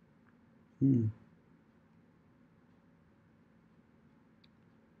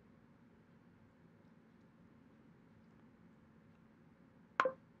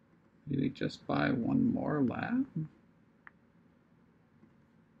 Maybe just buy one more lab?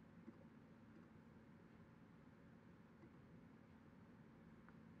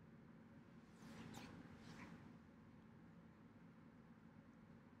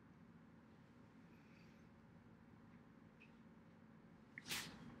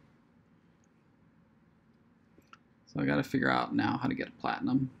 So I gotta figure out now how to get a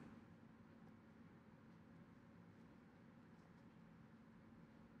platinum.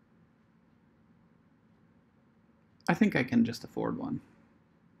 I think I can just afford one.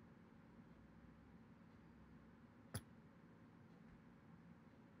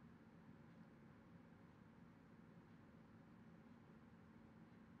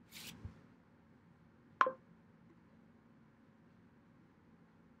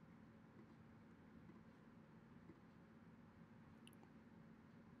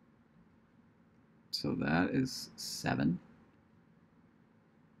 So that is 7.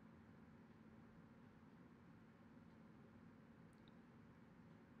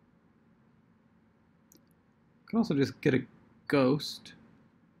 Could also just get a ghost.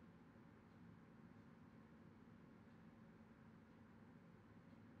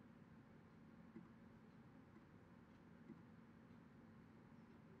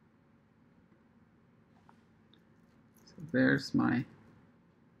 So there's my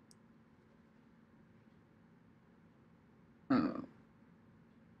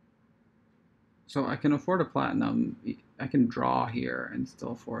so I can afford a platinum. I can draw here and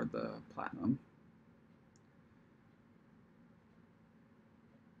still afford the platinum.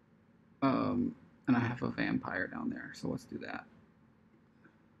 And I have a vampire down there, so let's do that.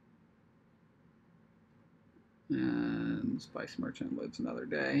 And Spice Merchant lives another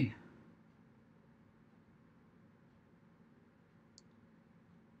day.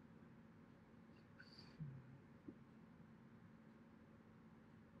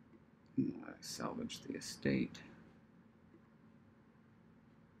 I salvage the estate.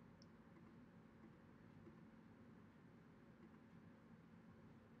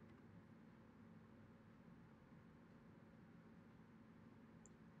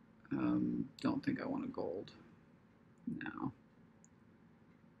 Don't think I want a gold now.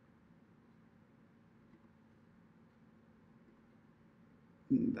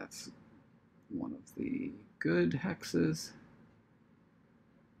 That's one of the good hexes.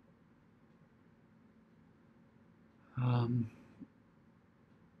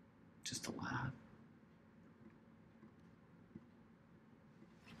 Just a lab.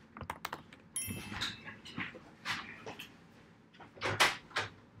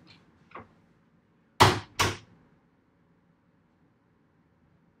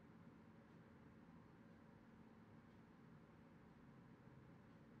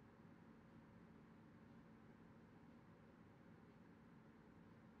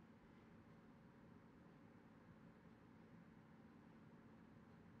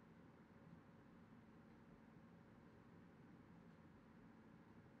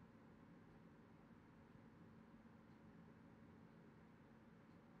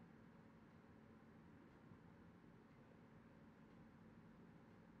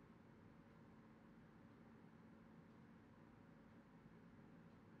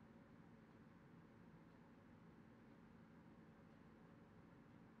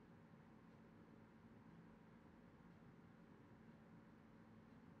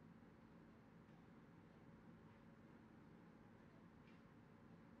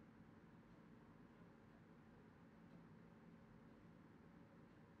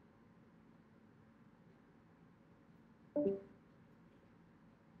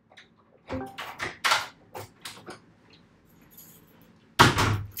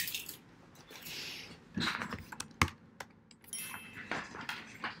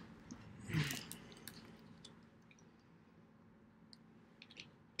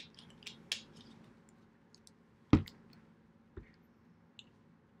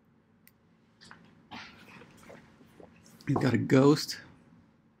 He's got a ghost.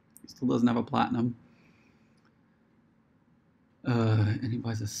 Still doesn't have a platinum. And he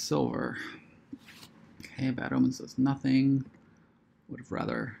buys a silver. Okay, Bad Omens does nothing. Would have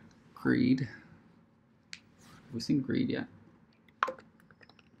rather greed. Have we seen greed yet?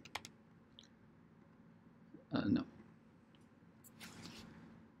 No.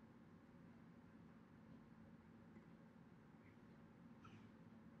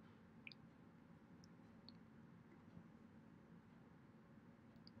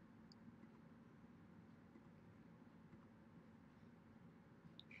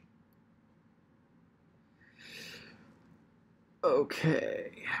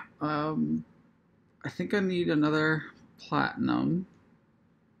 Okay. I think I need another platinum.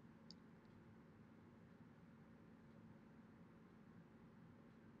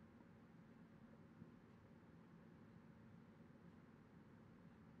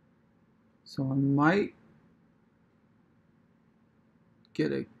 So I might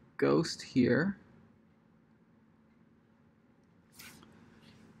get a ghost here.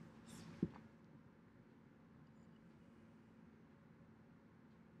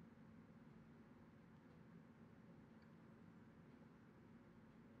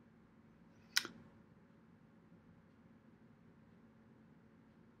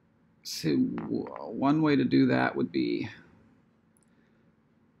 So one way to do that would be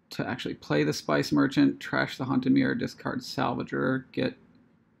to actually play the Spice Merchant, trash the Haunted Mirror, discard Salvager, get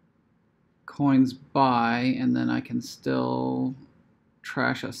coins by, and then I can still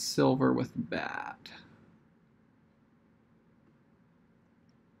trash a silver with Bat.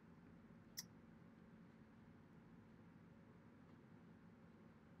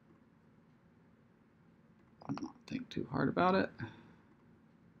 I'm not think too hard about it.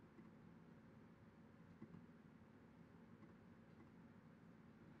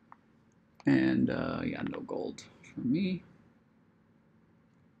 And yeah, no gold for me.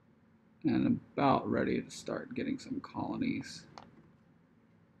 And about ready to start getting some colonies.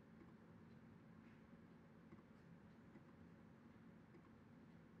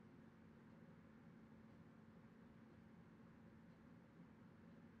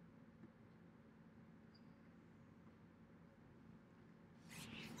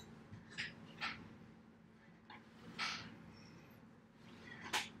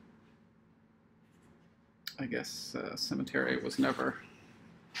 I guess cemetery was never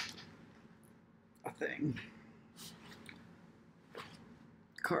a thing.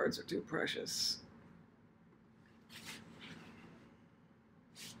 Cards are too precious.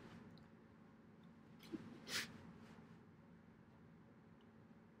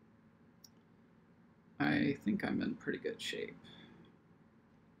 I think I'm in pretty good shape.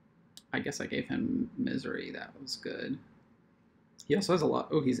 I guess I gave him misery. That was good. He also has a lot.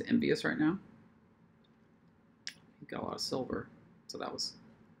 Oh, he's envious right now. He got a lot of silver, so that was.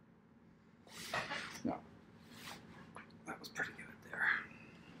 No, that was pretty good there.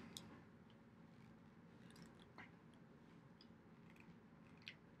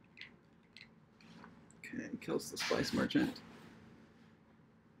 Okay, kills the Spice Merchant.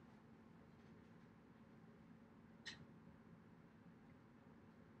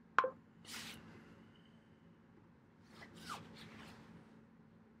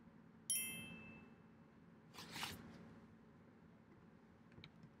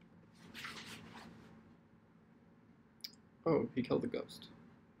 Oh, he killed the ghost.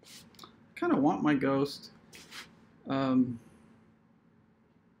 Kind of want my ghost. Going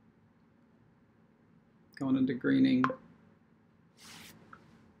into greening.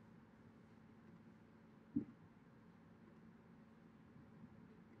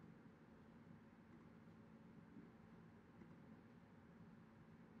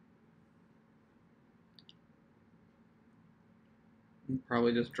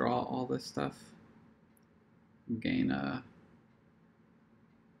 Probably just draw all this stuff. Gain an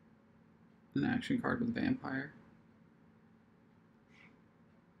action card with Vampire.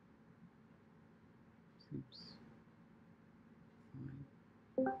 Seems fine.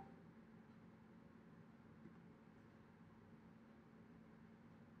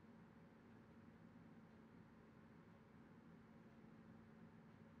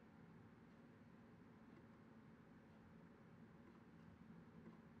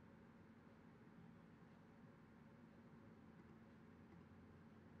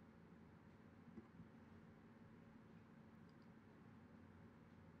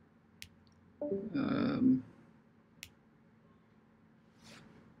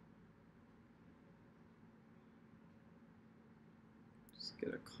 Just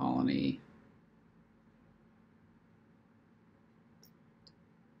get a colony.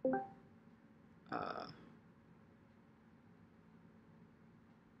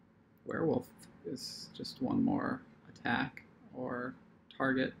 Werewolf is just one more attack or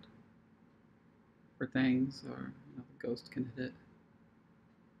target for things, or the ghost can hit it.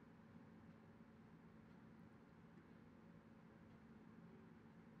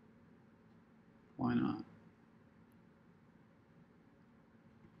 Why not?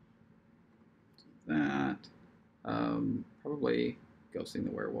 Do that. Probably ghosting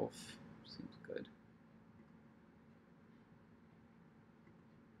the werewolf seems good.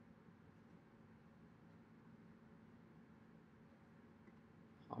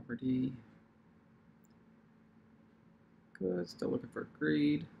 Poverty. Good. Still looking for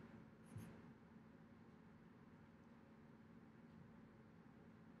greed.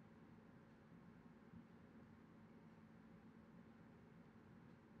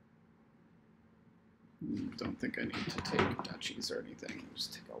 Don't think I need to take duchies or anything.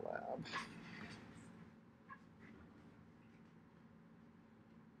 Just take a lab.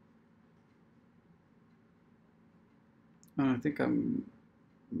 I think I'm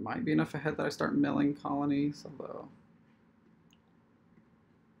might be enough ahead that I start milling colonies, although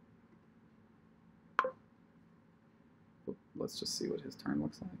let's just see what his turn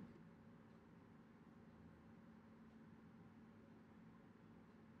looks like.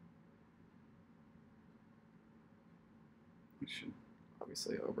 We should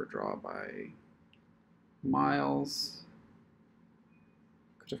obviously overdraw by miles.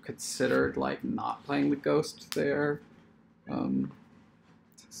 Could have considered like not playing the ghost there. To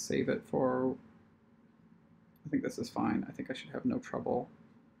save it for. I think this is fine. I think I should have no trouble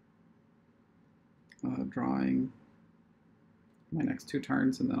drawing my next 2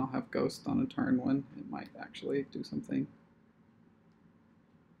 turns, and then I'll have ghost on a turn when it might actually do something.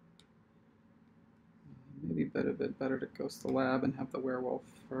 Maybe a bit better to ghost the lab and have the werewolf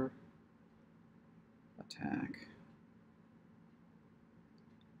for attack.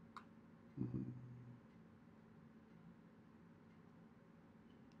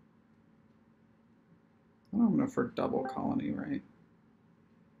 I'm going for double colony, right?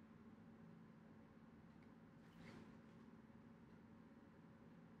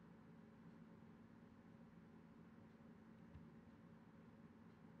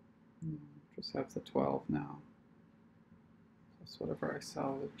 Just have the 12 now. Plus whatever I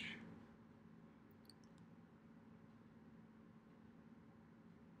salvage.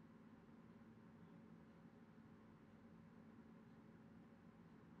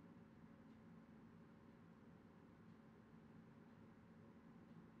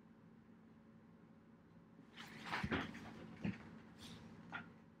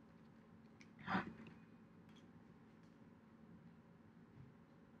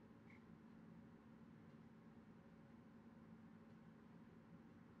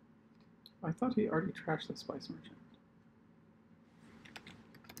 I thought he already trashed the Spice Merchant.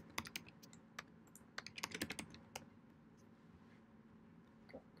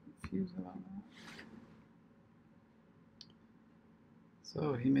 Got confused about that.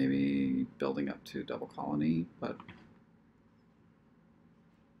 So he may be building up to double colony, but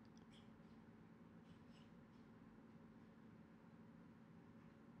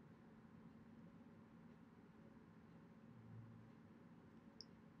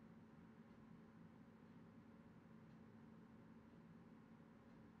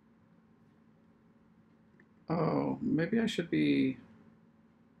Oh, maybe I should be...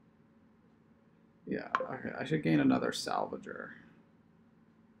 Yeah, okay, I should gain another salvager.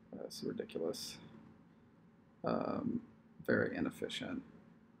 That's ridiculous. Very inefficient.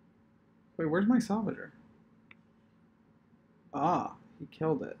 Wait, where's my salvager? Ah, he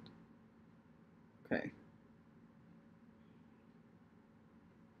killed it. Okay.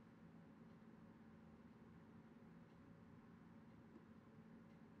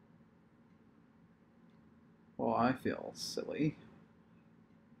 Well, I feel silly.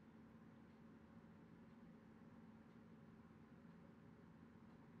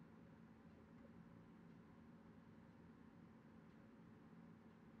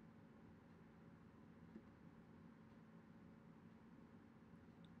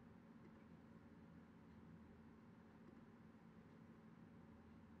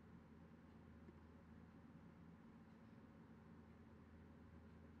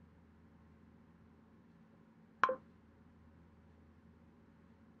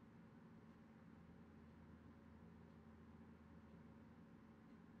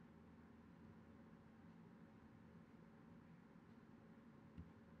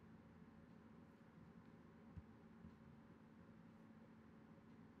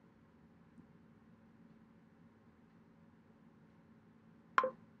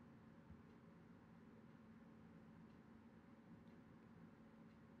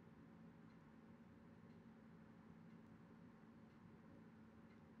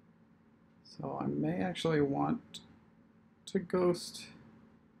 So I may actually want to ghost.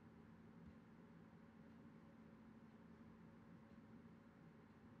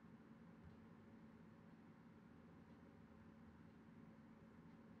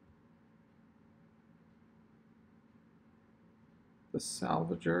 The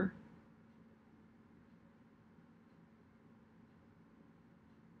salvager.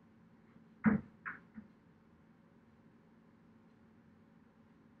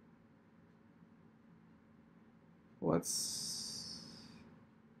 Let's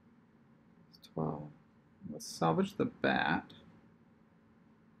 12. Let's salvage the bat.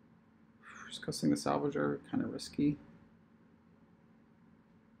 Just ghosting the salvager, kind of risky.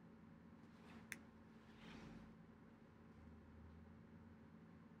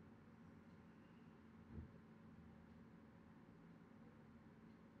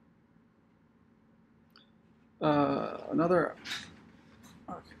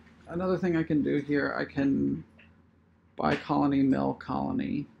 Another thing I can do here, I can buy colony, mill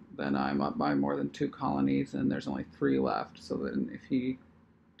colony. Then I'm up by more than 2 colonies, and there's only 3 left. So then if he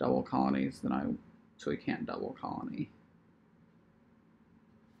double colonies, then so he can't double colony.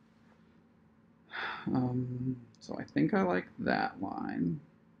 So I think I like that line.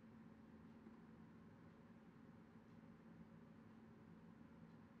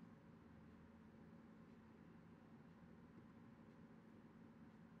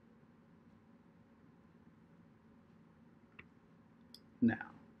 Now,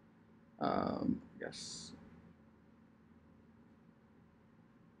 I guess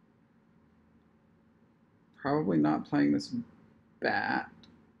probably not playing this bat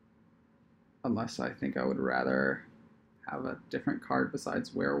unless I think I would rather have a different card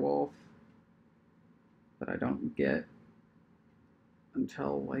besides werewolf that I don't get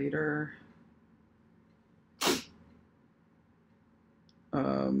until later. I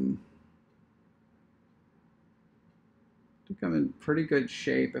think I'm in pretty good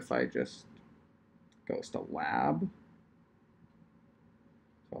shape if I just ghost a lab.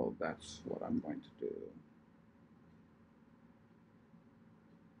 So that's what I'm going to do.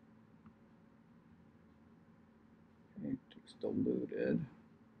 Okay, takes diluted.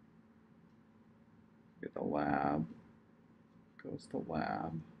 Get the lab. Goes to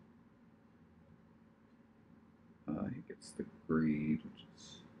lab. He gets the greed, which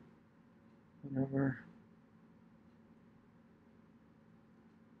is whatever.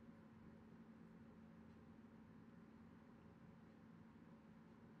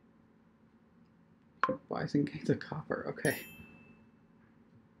 Buys and gains a copper. Okay.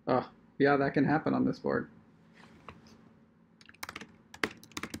 Oh, yeah, that can happen on this board.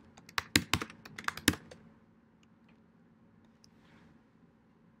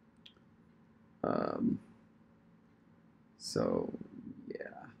 So,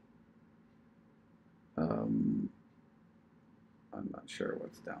 yeah. I'm not sure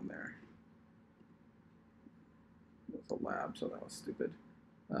what's down there. It was a lab, so that was stupid.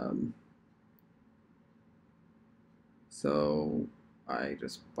 So I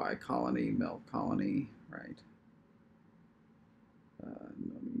just buy colony, mill colony, right?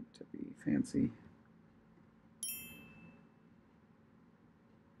 No need to be fancy.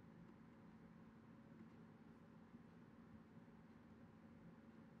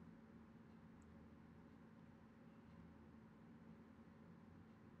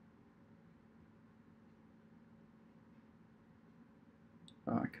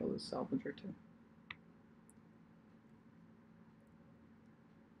 Oh, I killed his salvager too.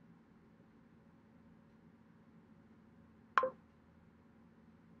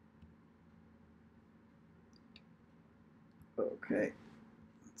 Okay,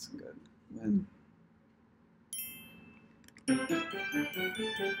 that's a good win.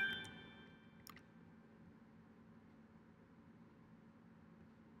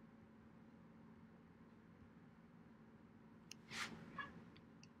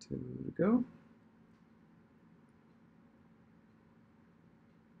 Two to go.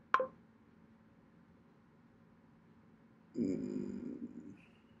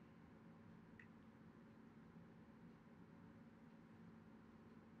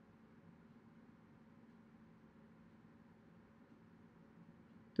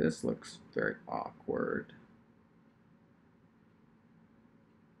 This looks very awkward.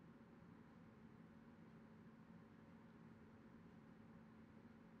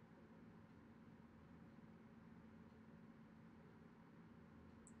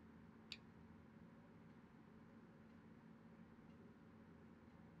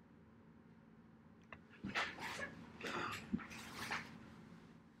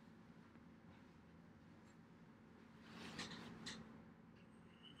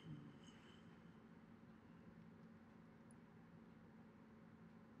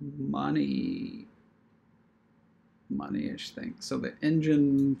 Money-ish thing. So the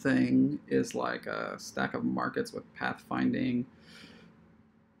engine thing is like a stack of markets with pathfinding,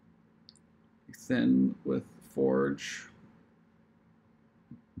 thin with forge.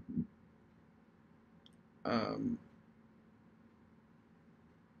 I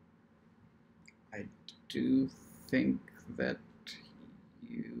do think that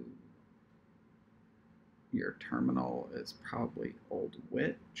your terminal is probably Old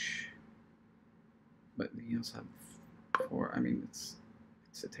Witch, but you also have four. I mean, it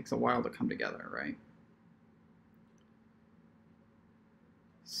takes a while to come together, right?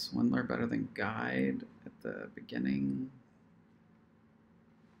 Swindler better than Guide at the beginning.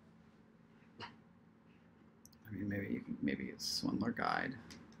 I mean, maybe it's Swindler Guide.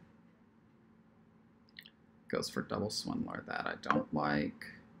 Goes for double Swindler. That I don't like.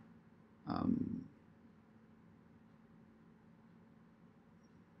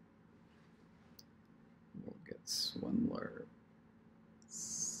 We'll get Swindler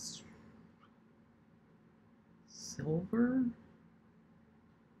Silver.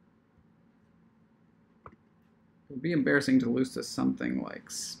 It would be embarrassing to lose to something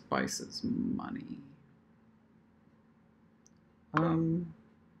like Spice's Money. I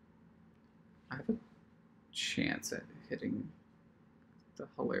have a chance at hitting the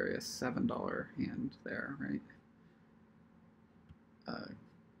hilarious $7 hand there, right? Guide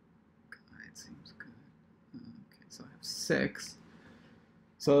seems good. Okay, so I have 6.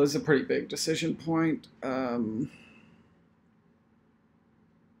 So this is a pretty big decision point. The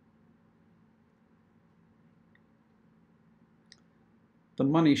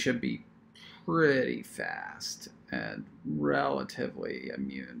money should be pretty fast and relatively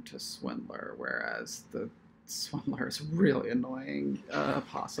immune to Swindler, whereas the Swindler is really annoying,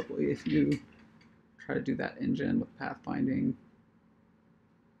 possibly, if you try to do that engine with pathfinding.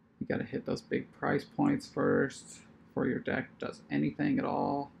 You got to hit those big price points first before your deck does anything at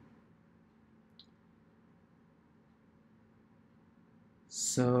all.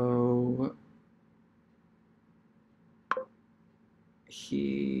 So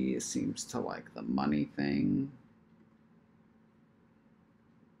he seems to like the money thing.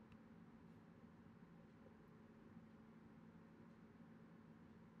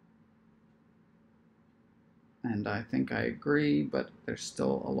 And I think I agree, but there's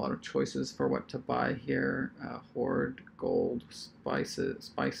still a lot of choices for what to buy here. Horde, gold,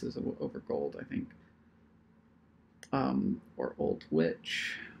 spices over gold, I think. Or Old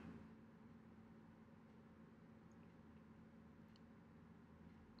Witch.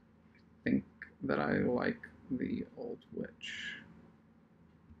 I think that I like the Old Witch.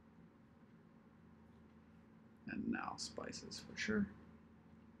 And now spices for sure.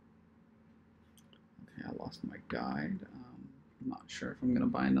 Okay, I lost my guide. I'm not sure if I'm going to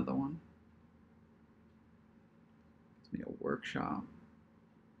buy another one. Gives me a workshop.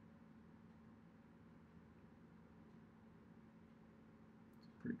 It's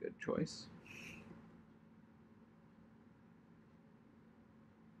a pretty good choice.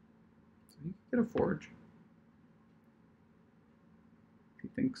 So he could get a forge. If he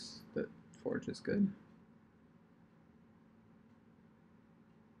thinks that forge is good.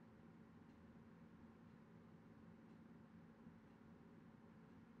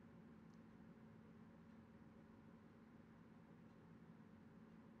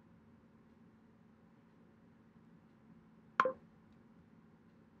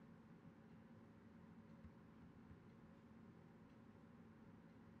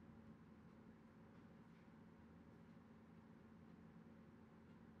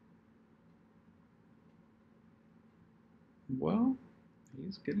 Well,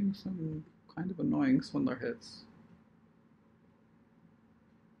 he's getting some kind of annoying swindler hits.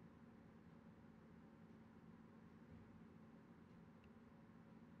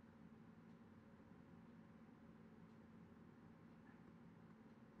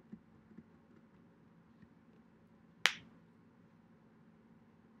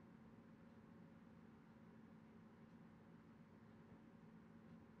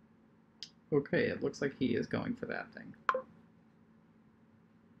 Okay, it looks like he is going for that thing.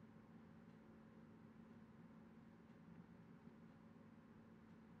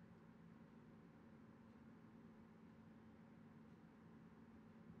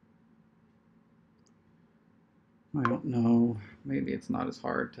 I don't know. Maybe it's not as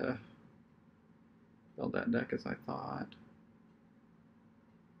hard to build that deck as I thought.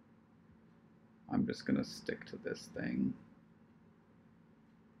 I'm just going to stick to this thing.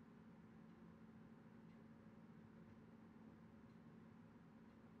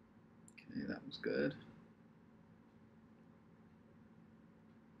 Okay, that was good.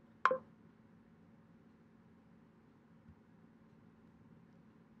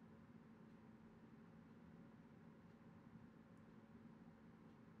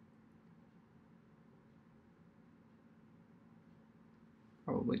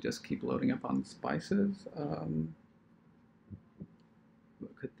 Probably just keep loading up on spices.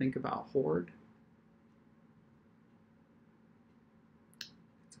 Could think about Horde.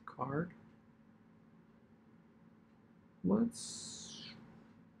 It's a card. Let's.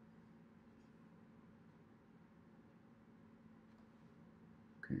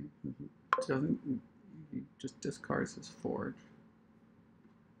 Okay, doesn't. He just discards his Forge.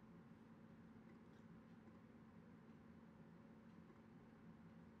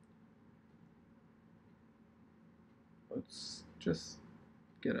 Let's just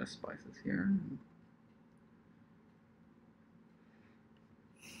get us spices here.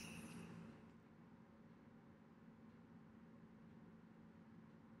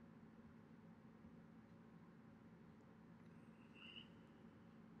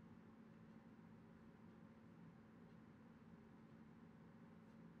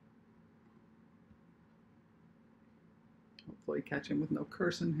 Hopefully catch him with no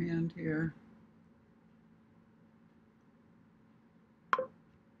curse in hand here. Okay,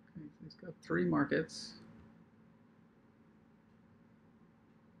 so he's got 3 markets.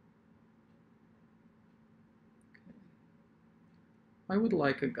 Okay. I would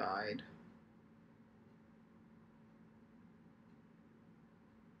like a guide.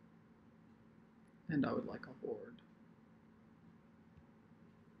 And I would like a Horde.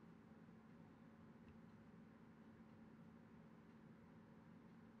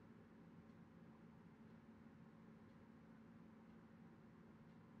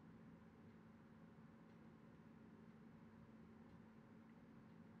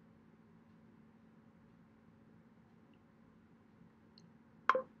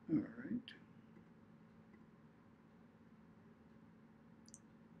 All right.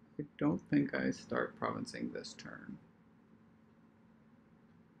 I don't think I start provincing this turn.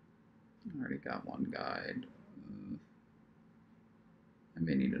 I already got 1 guide. I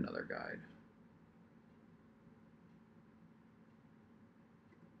may need another guide.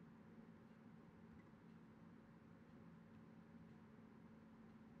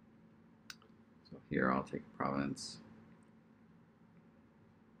 So here I'll take a province.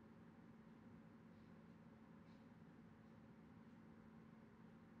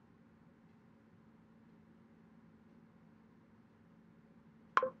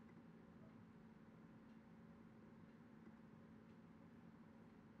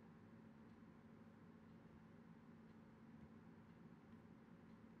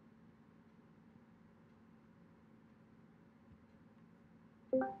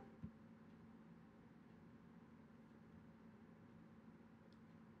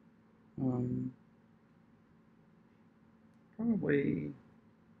 Probably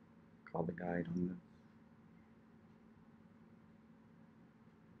call the guide on this.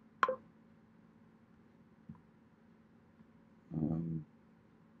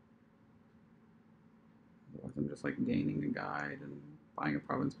 Otherwise I'm just like gaining a guide and buying a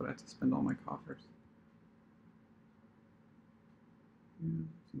province, but I have to spend all my coffers. Yeah,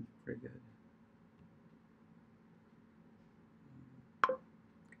 seems pretty good.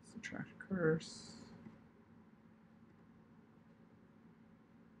 Subtract curse.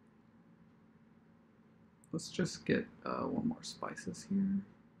 Let's just get 1 more spices here.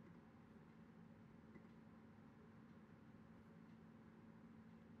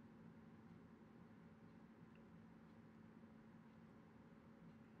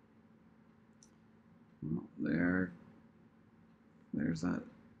 Well, there. there's that.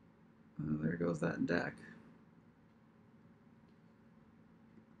 There goes that deck.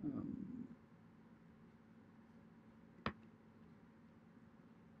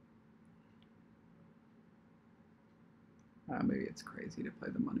 Maybe it's crazy to play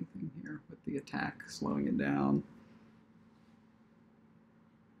the money thing here with the attack slowing it down.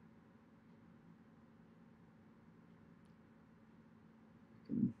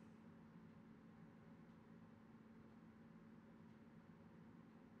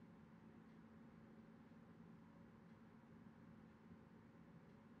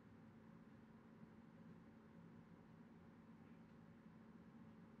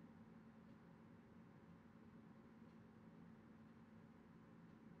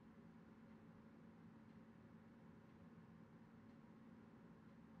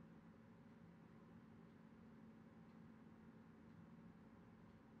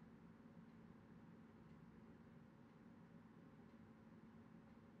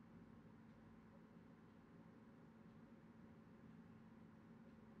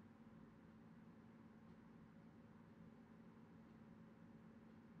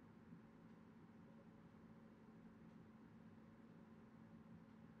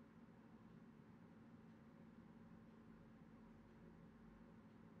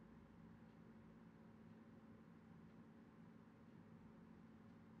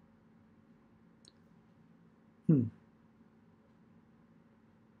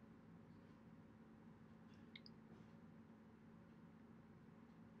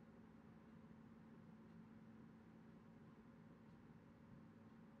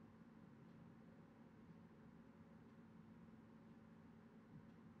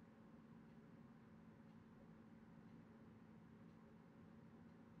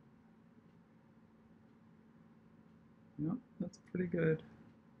 Yep, that's pretty good.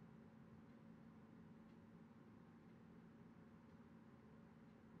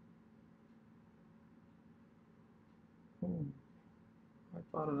 Oh, I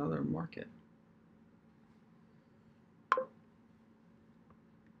bought another market.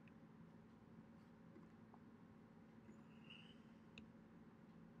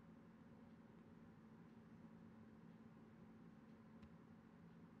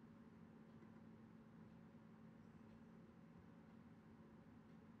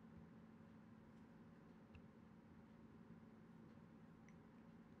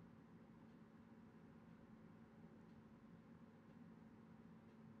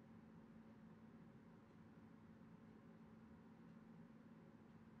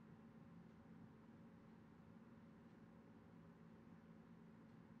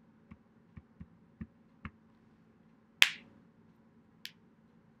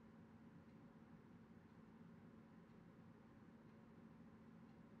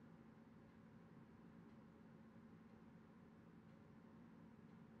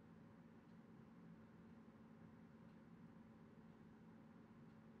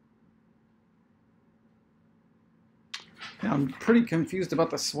 Yeah, I'm pretty confused about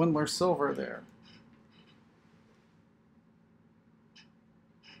the Swindler Silver there.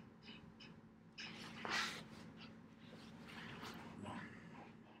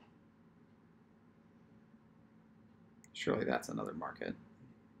 Surely that's another market.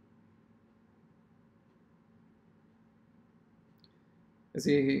 Is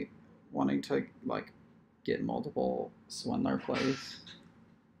he wanting to like get multiple Swindler plays?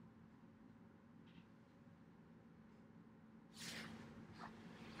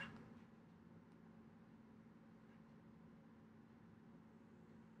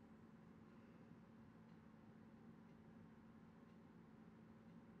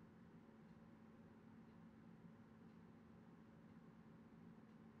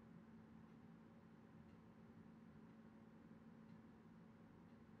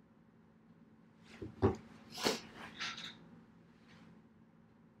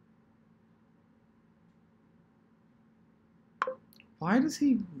 Why does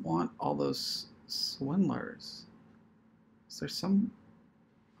he want all those Swindlers? Is there some...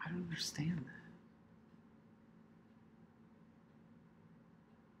 I don't understand that.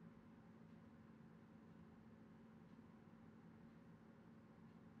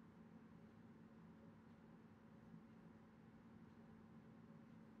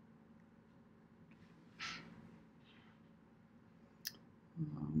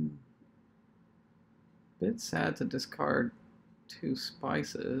 Bit sad to discard 2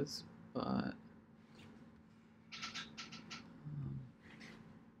 spices, but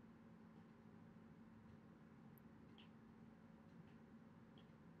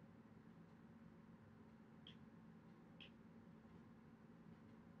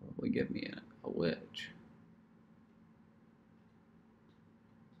probably give me a witch.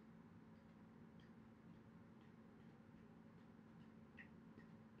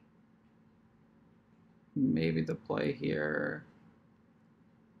 maybe the play here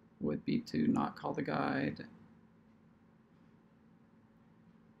would be to not call the guide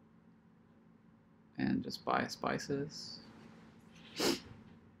and just buy spices.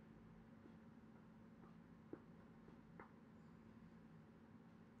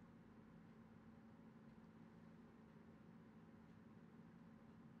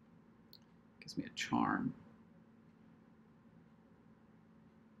 Gives me a charm.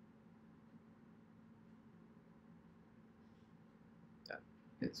 That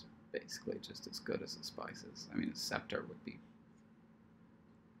is basically just as good as the spices. I mean, a scepter would be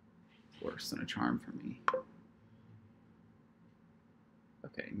worse than a charm for me.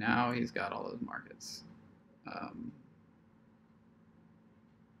 Okay, now he's got all those markets.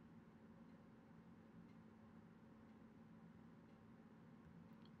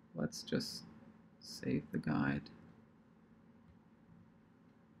 Let's just save the guide.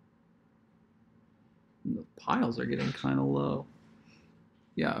 And the piles are getting kind of low.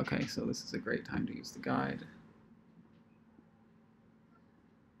 Yeah, okay, so this is a great time to use the guide.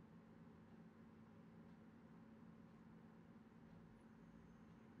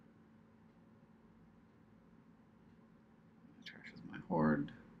 Trashes my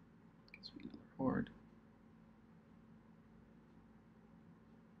horde. Gives me another horde.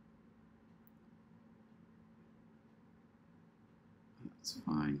 That's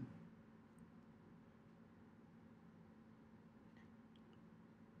fine.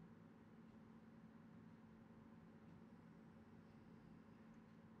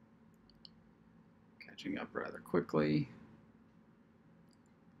 Catching up rather quickly.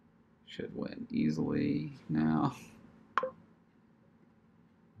 Should win easily now.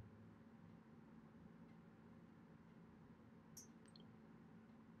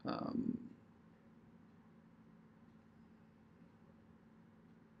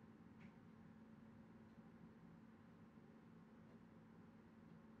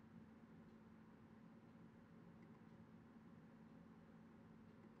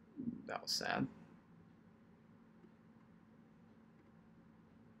 That was sad.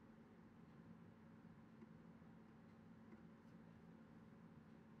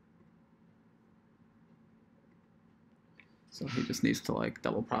 So he just needs to like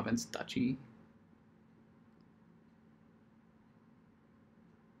double province duchy.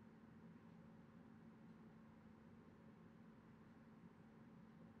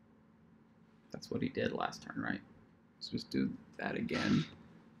 That's what he did last turn, right? Let's just do that again.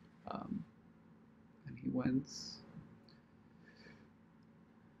 And he wins.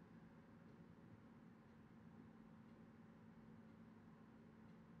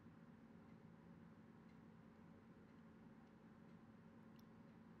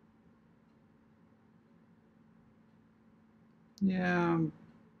 Yeah, I'm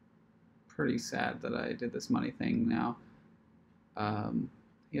pretty sad that I did this money thing now.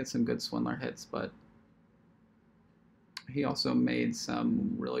 He had some good swindler hits, but he also made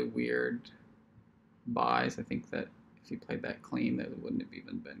some really weird buys. I think that if he played that clean, that wouldn't have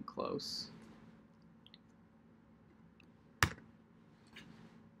even been close.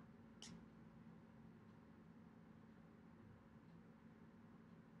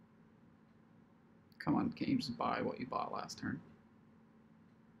 Come on, can you just buy what you bought last turn?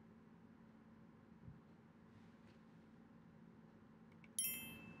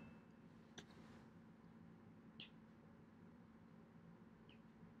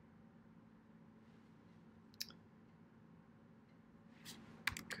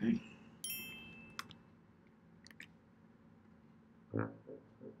 Okay.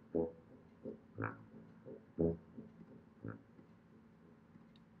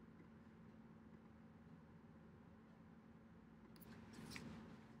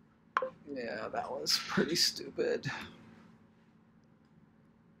 Yeah, that was pretty stupid.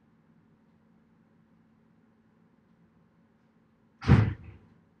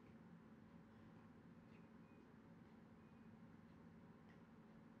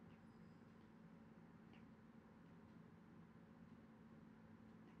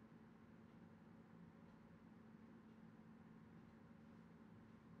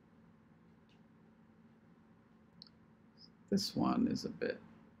 This one is a bit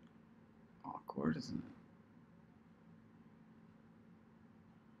awkward, isn't it?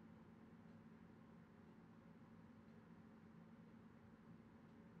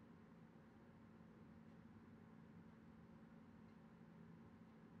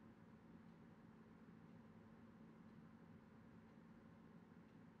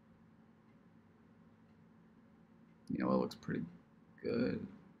 You know, it looks pretty good.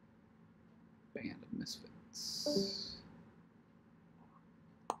 Band of Misfits.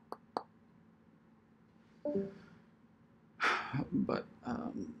 But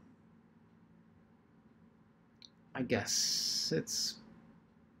I guess it's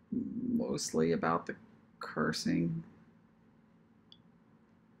mostly about the cursing.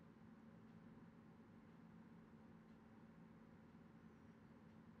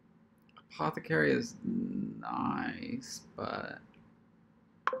 Apothecary is nice, but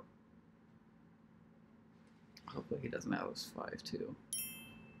hopefully he doesn't have those 5 too.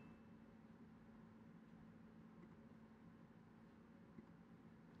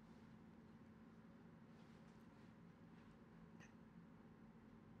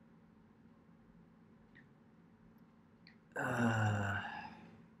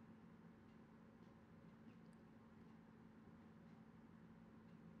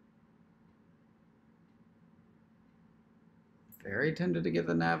 Very tempted to get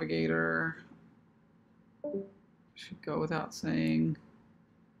the navigator. Should go without saying.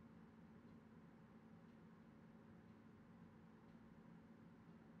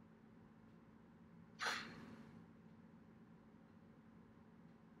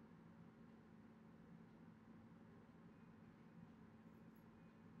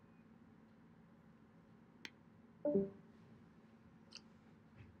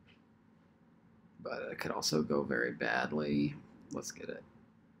 But it could also go very badly. Let's get it.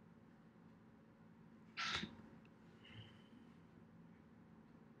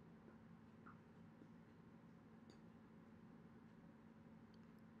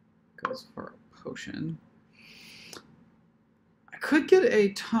 Goes for a potion. I could get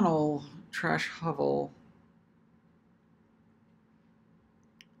a tunnel trash hovel.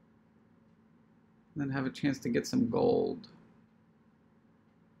 And then have a chance to get some gold.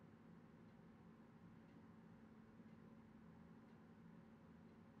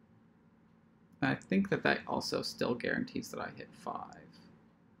 I think that that also still guarantees that I hit 5.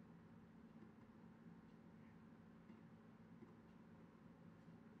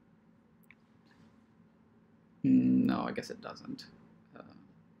 No, I guess it doesn't.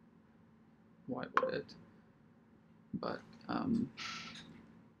 Why would it? But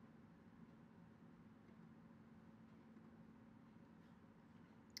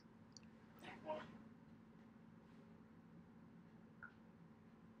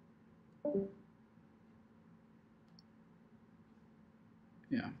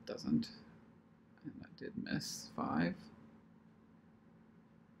yeah, it doesn't. And I did miss 5.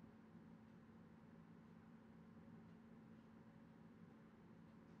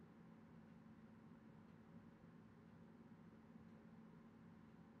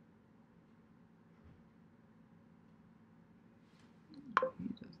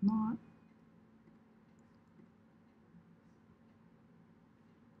 He does not.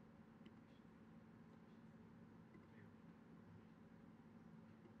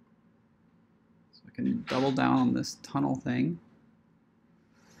 So I can double down on this tunnel thing.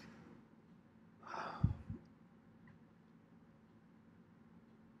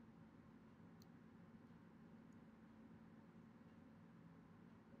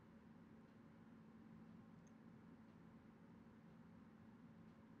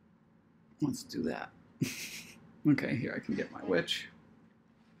 Let's do that. Okay, here I can get my witch.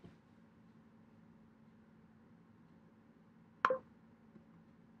 I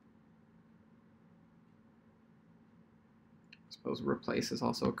suppose replace is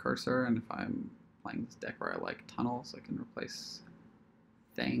also a cursor, and if I'm playing this deck where I like tunnels, I can replace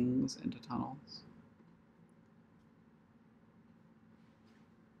things into tunnels.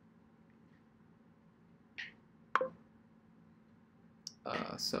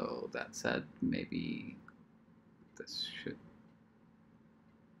 So that said, maybe this should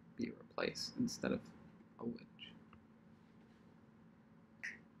be replaced instead of a witch.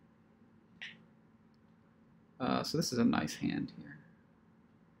 So this is a nice hand here.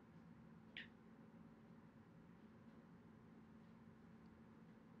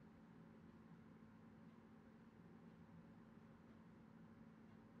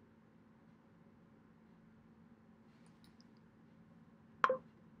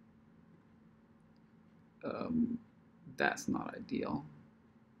 That's not ideal.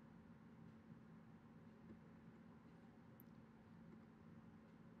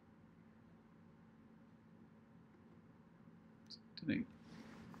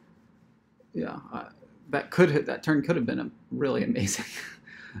 Yeah, that turn could have been really amazing,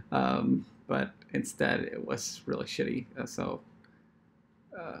 but instead it was really shitty.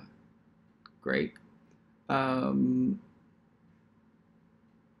 Great.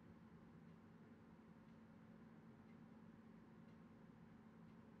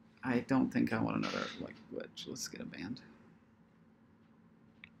 I don't think I want another like witch. Let's get a band.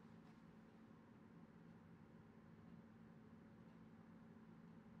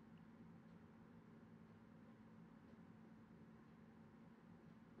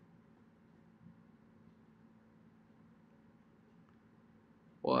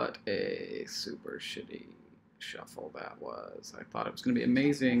 What a super shitty shuffle that was. I thought it was going to be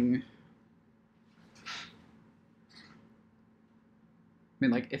amazing. I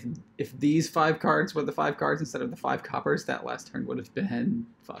mean, like, if these 5 cards were the 5 cards instead of the 5 coppers, that last turn would have been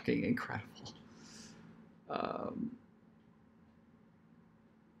fucking incredible.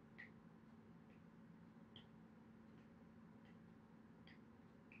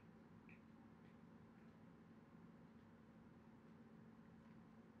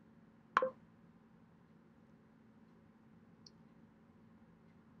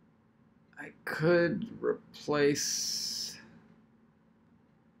 I could replace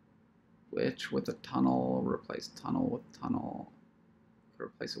witch with a tunnel, replace tunnel with tunnel,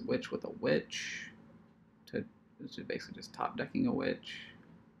 replace a witch with a witch, to basically just top decking a witch.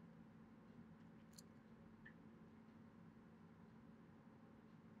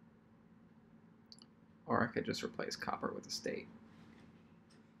 Or I could just replace copper with a state.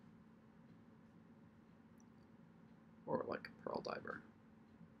 Or like a pearl diver.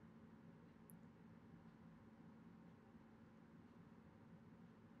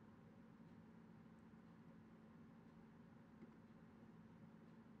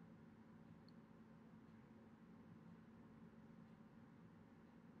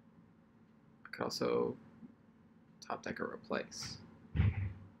 I could also top deck or replace.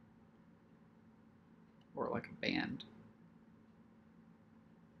 Or like a band.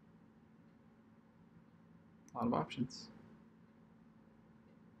 A lot of options.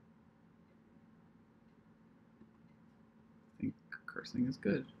 I think cursing is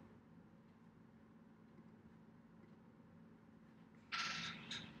good.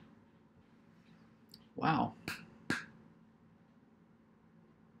 Wow.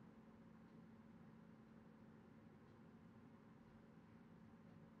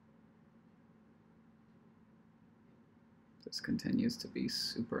 This continues to be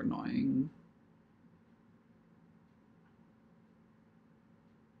super annoying.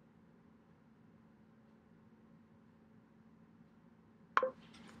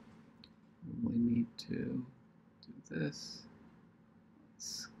 We need to do this.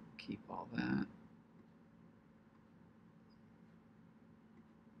 Let's keep all that.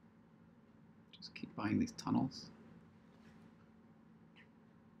 Just keep buying these tunnels.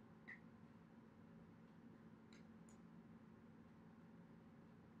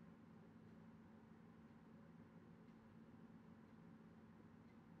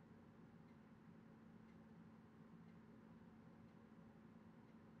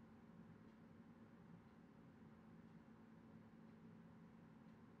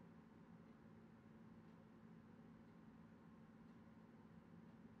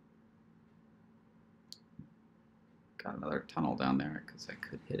 Got another tunnel down there because I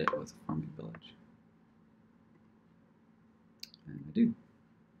could hit it with a farming village. And I do.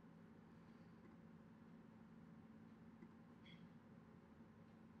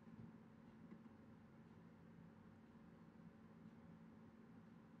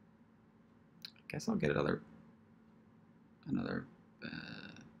 I guess I'll get another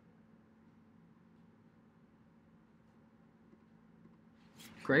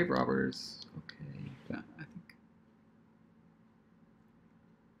grave robbers. Okay, but I think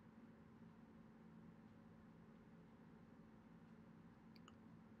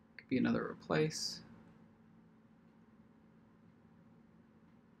could be another replace.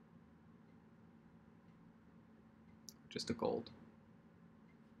 Just a gold.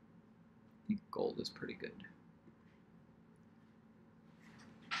 I think gold is pretty good.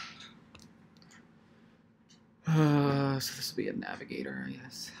 So this will be a navigator, I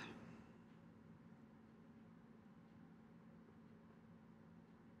guess.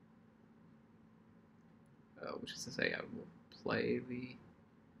 Which is to say, I will play the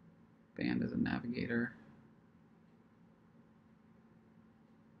band as a navigator.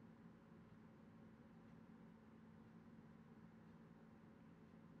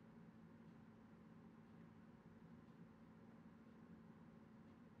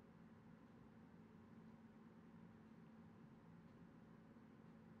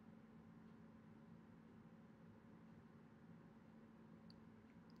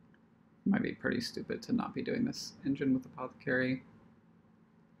 Might be pretty stupid to not be doing this engine with Apothecary.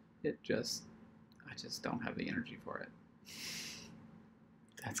 I just don't have the energy for it.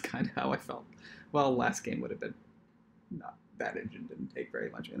 That's kind of how I felt. Well, last game would have been not, that engine didn't take very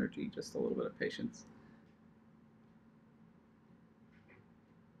much energy, just a little bit of patience.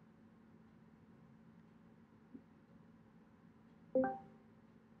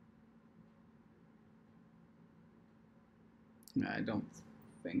 I don't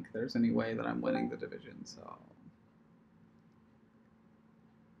think there's any way that I'm winning the division, so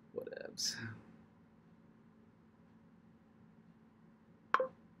Whatevs.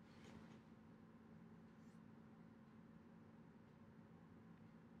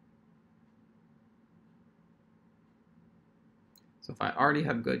 So if I already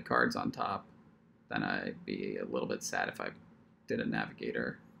have good cards on top, then I'd be a little bit sad if I did a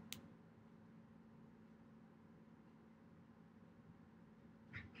navigator.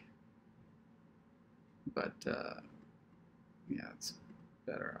 But yeah, it's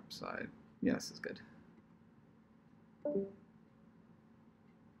better upside. Yeah, this is good.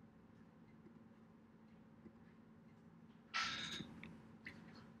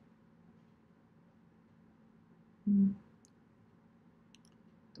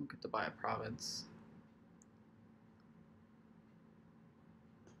 Don't get to buy a province.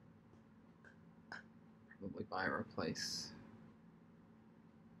 Probably buy or replace.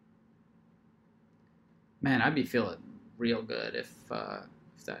 Man, I'd be feeling real good if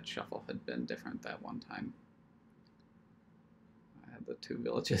that shuffle had been different that one time. I had the 2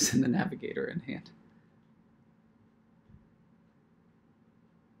 villages and the navigator in hand.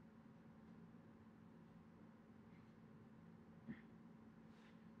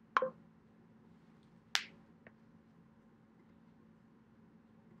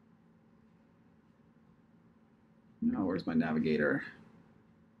 Now, where's my navigator?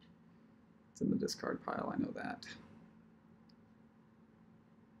 It's in the discard pile, I know that.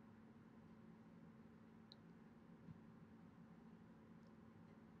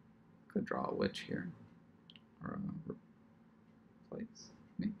 Could draw a witch here, or replace,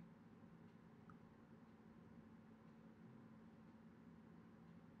 maybe.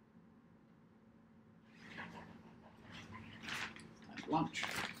 Lunch.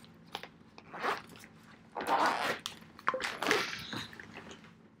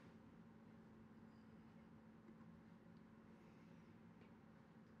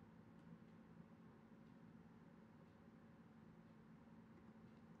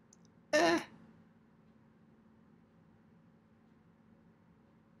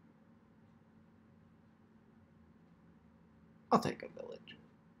 I'll take a village.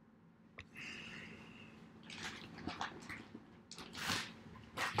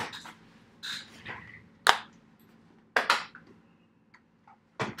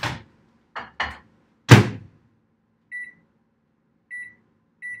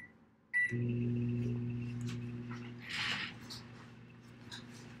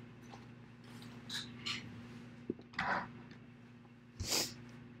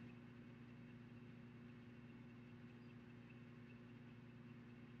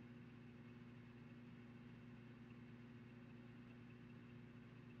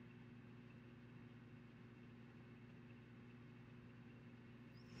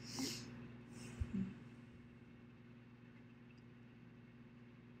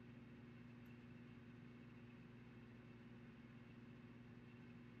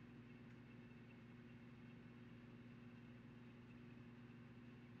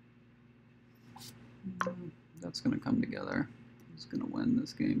 That's going to come together. Who's going to win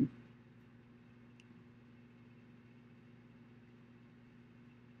this game?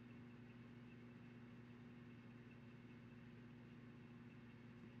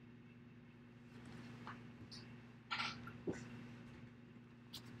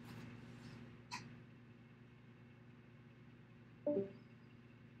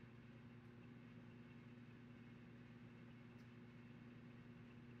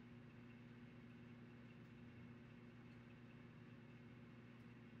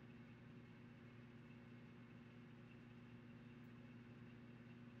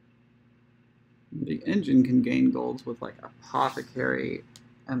 The engine can gain golds with like apothecary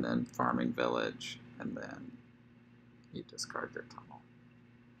and then farming village, and then you discard your tunnel.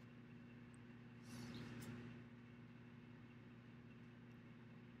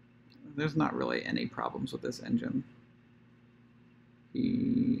 There's not really any problems with this engine.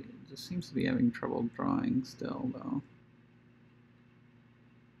 He just seems to be having trouble drawing still, though.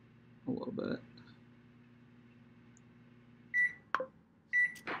 A little bit.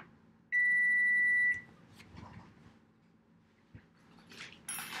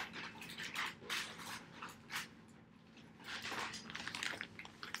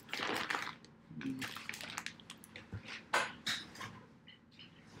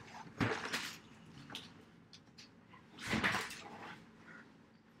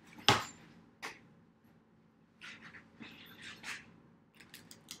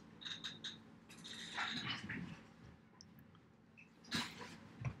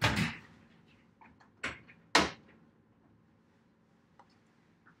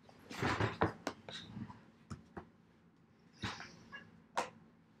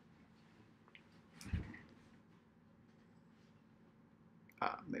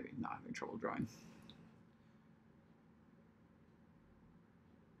 maybe not having trouble drawing.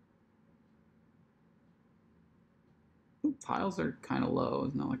 Ooh, piles are kind of low.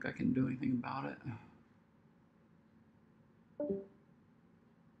 It's not like I can do anything about it.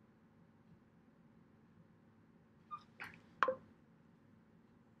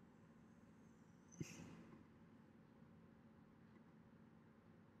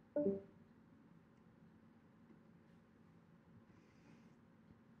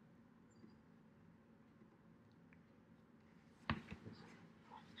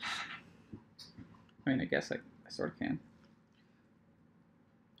 I mean, I guess I sort of can.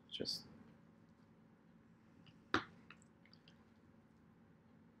 It's just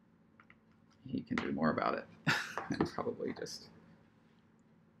he can do more about it, and probably just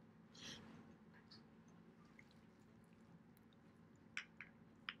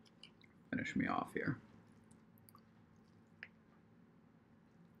finish me off here.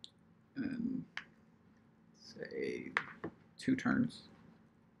 And say 2 turns.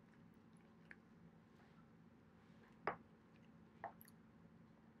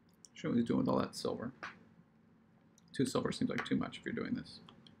 Show what he's doing with all that silver. 2 silver seems like too much if you're doing this.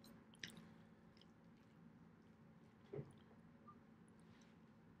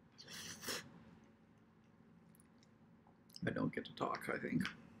 I don't get to talk, I think.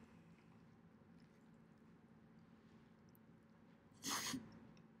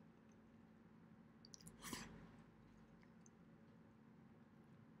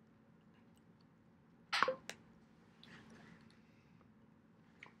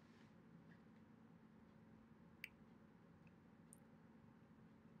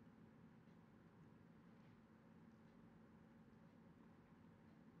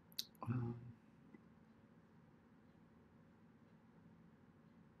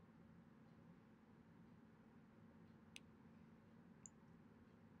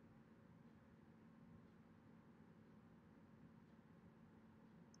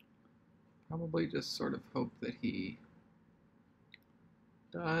 Probably just sort of hope that he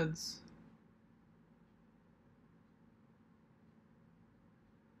duds.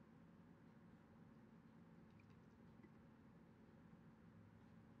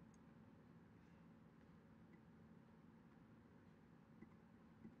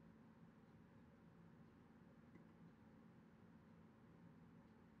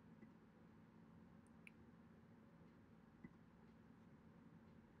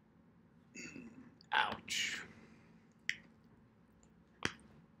 Ouch.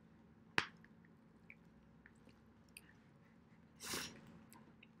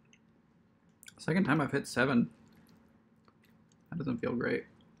 Second time I've hit 7. That doesn't feel great.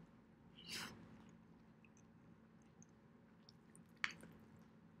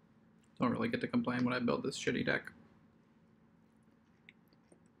 Don't really get to complain when I build this shitty deck.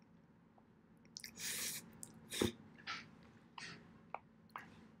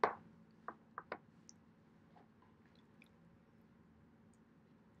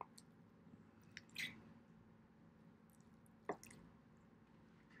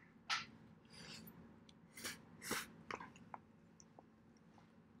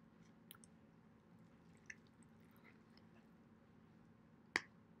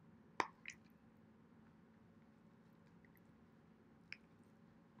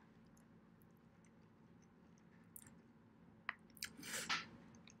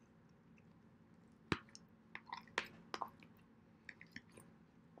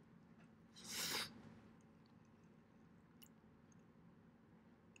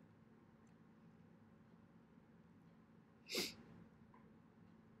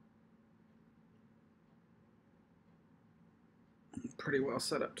 Pretty well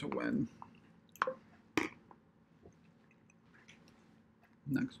set up to win.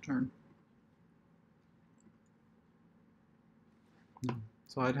 Next turn.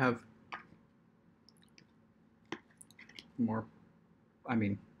 So I'd have more, I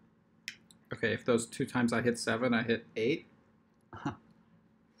mean, okay, if those 2 times I hit 7, I hit 8.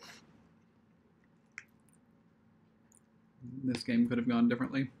 This game could have gone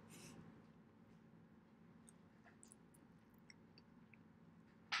differently.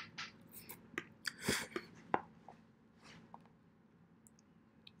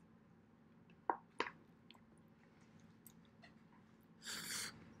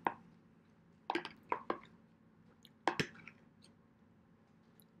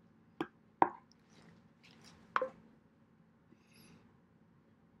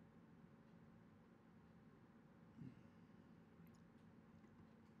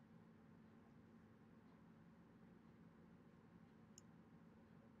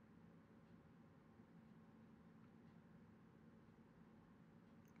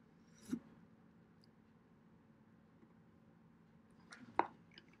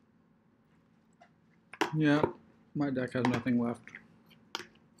 Yeah, my deck has nothing left.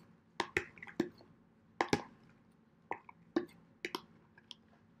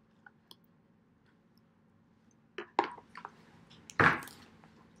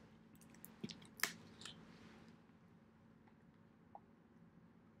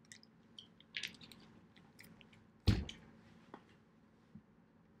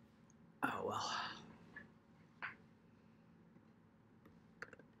 Oh well.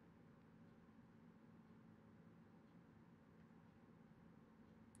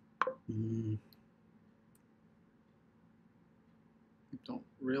 Don't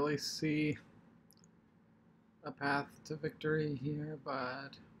really see a path to victory here, but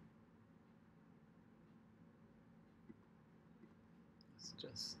let's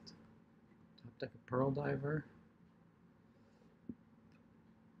just top deck a Pearl Diver.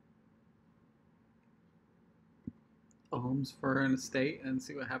 Homes for an estate and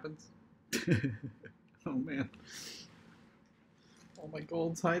see what happens. Oh man. All my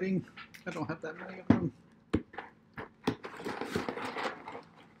gold's hiding. I don't have that many of them.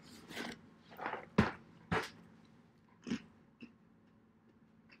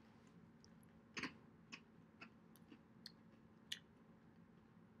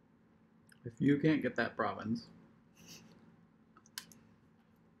 If you can't get that province.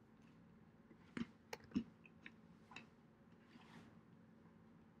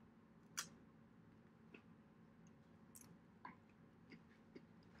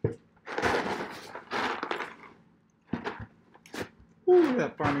 Ooh,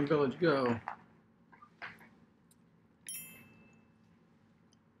 that farming village go.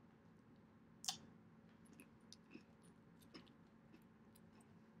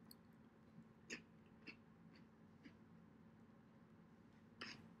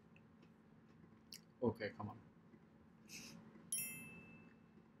 Okay, come on.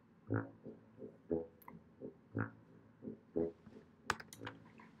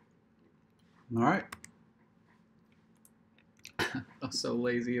 All right. That was so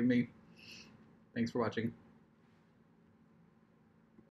lazy of me. Thanks for watching.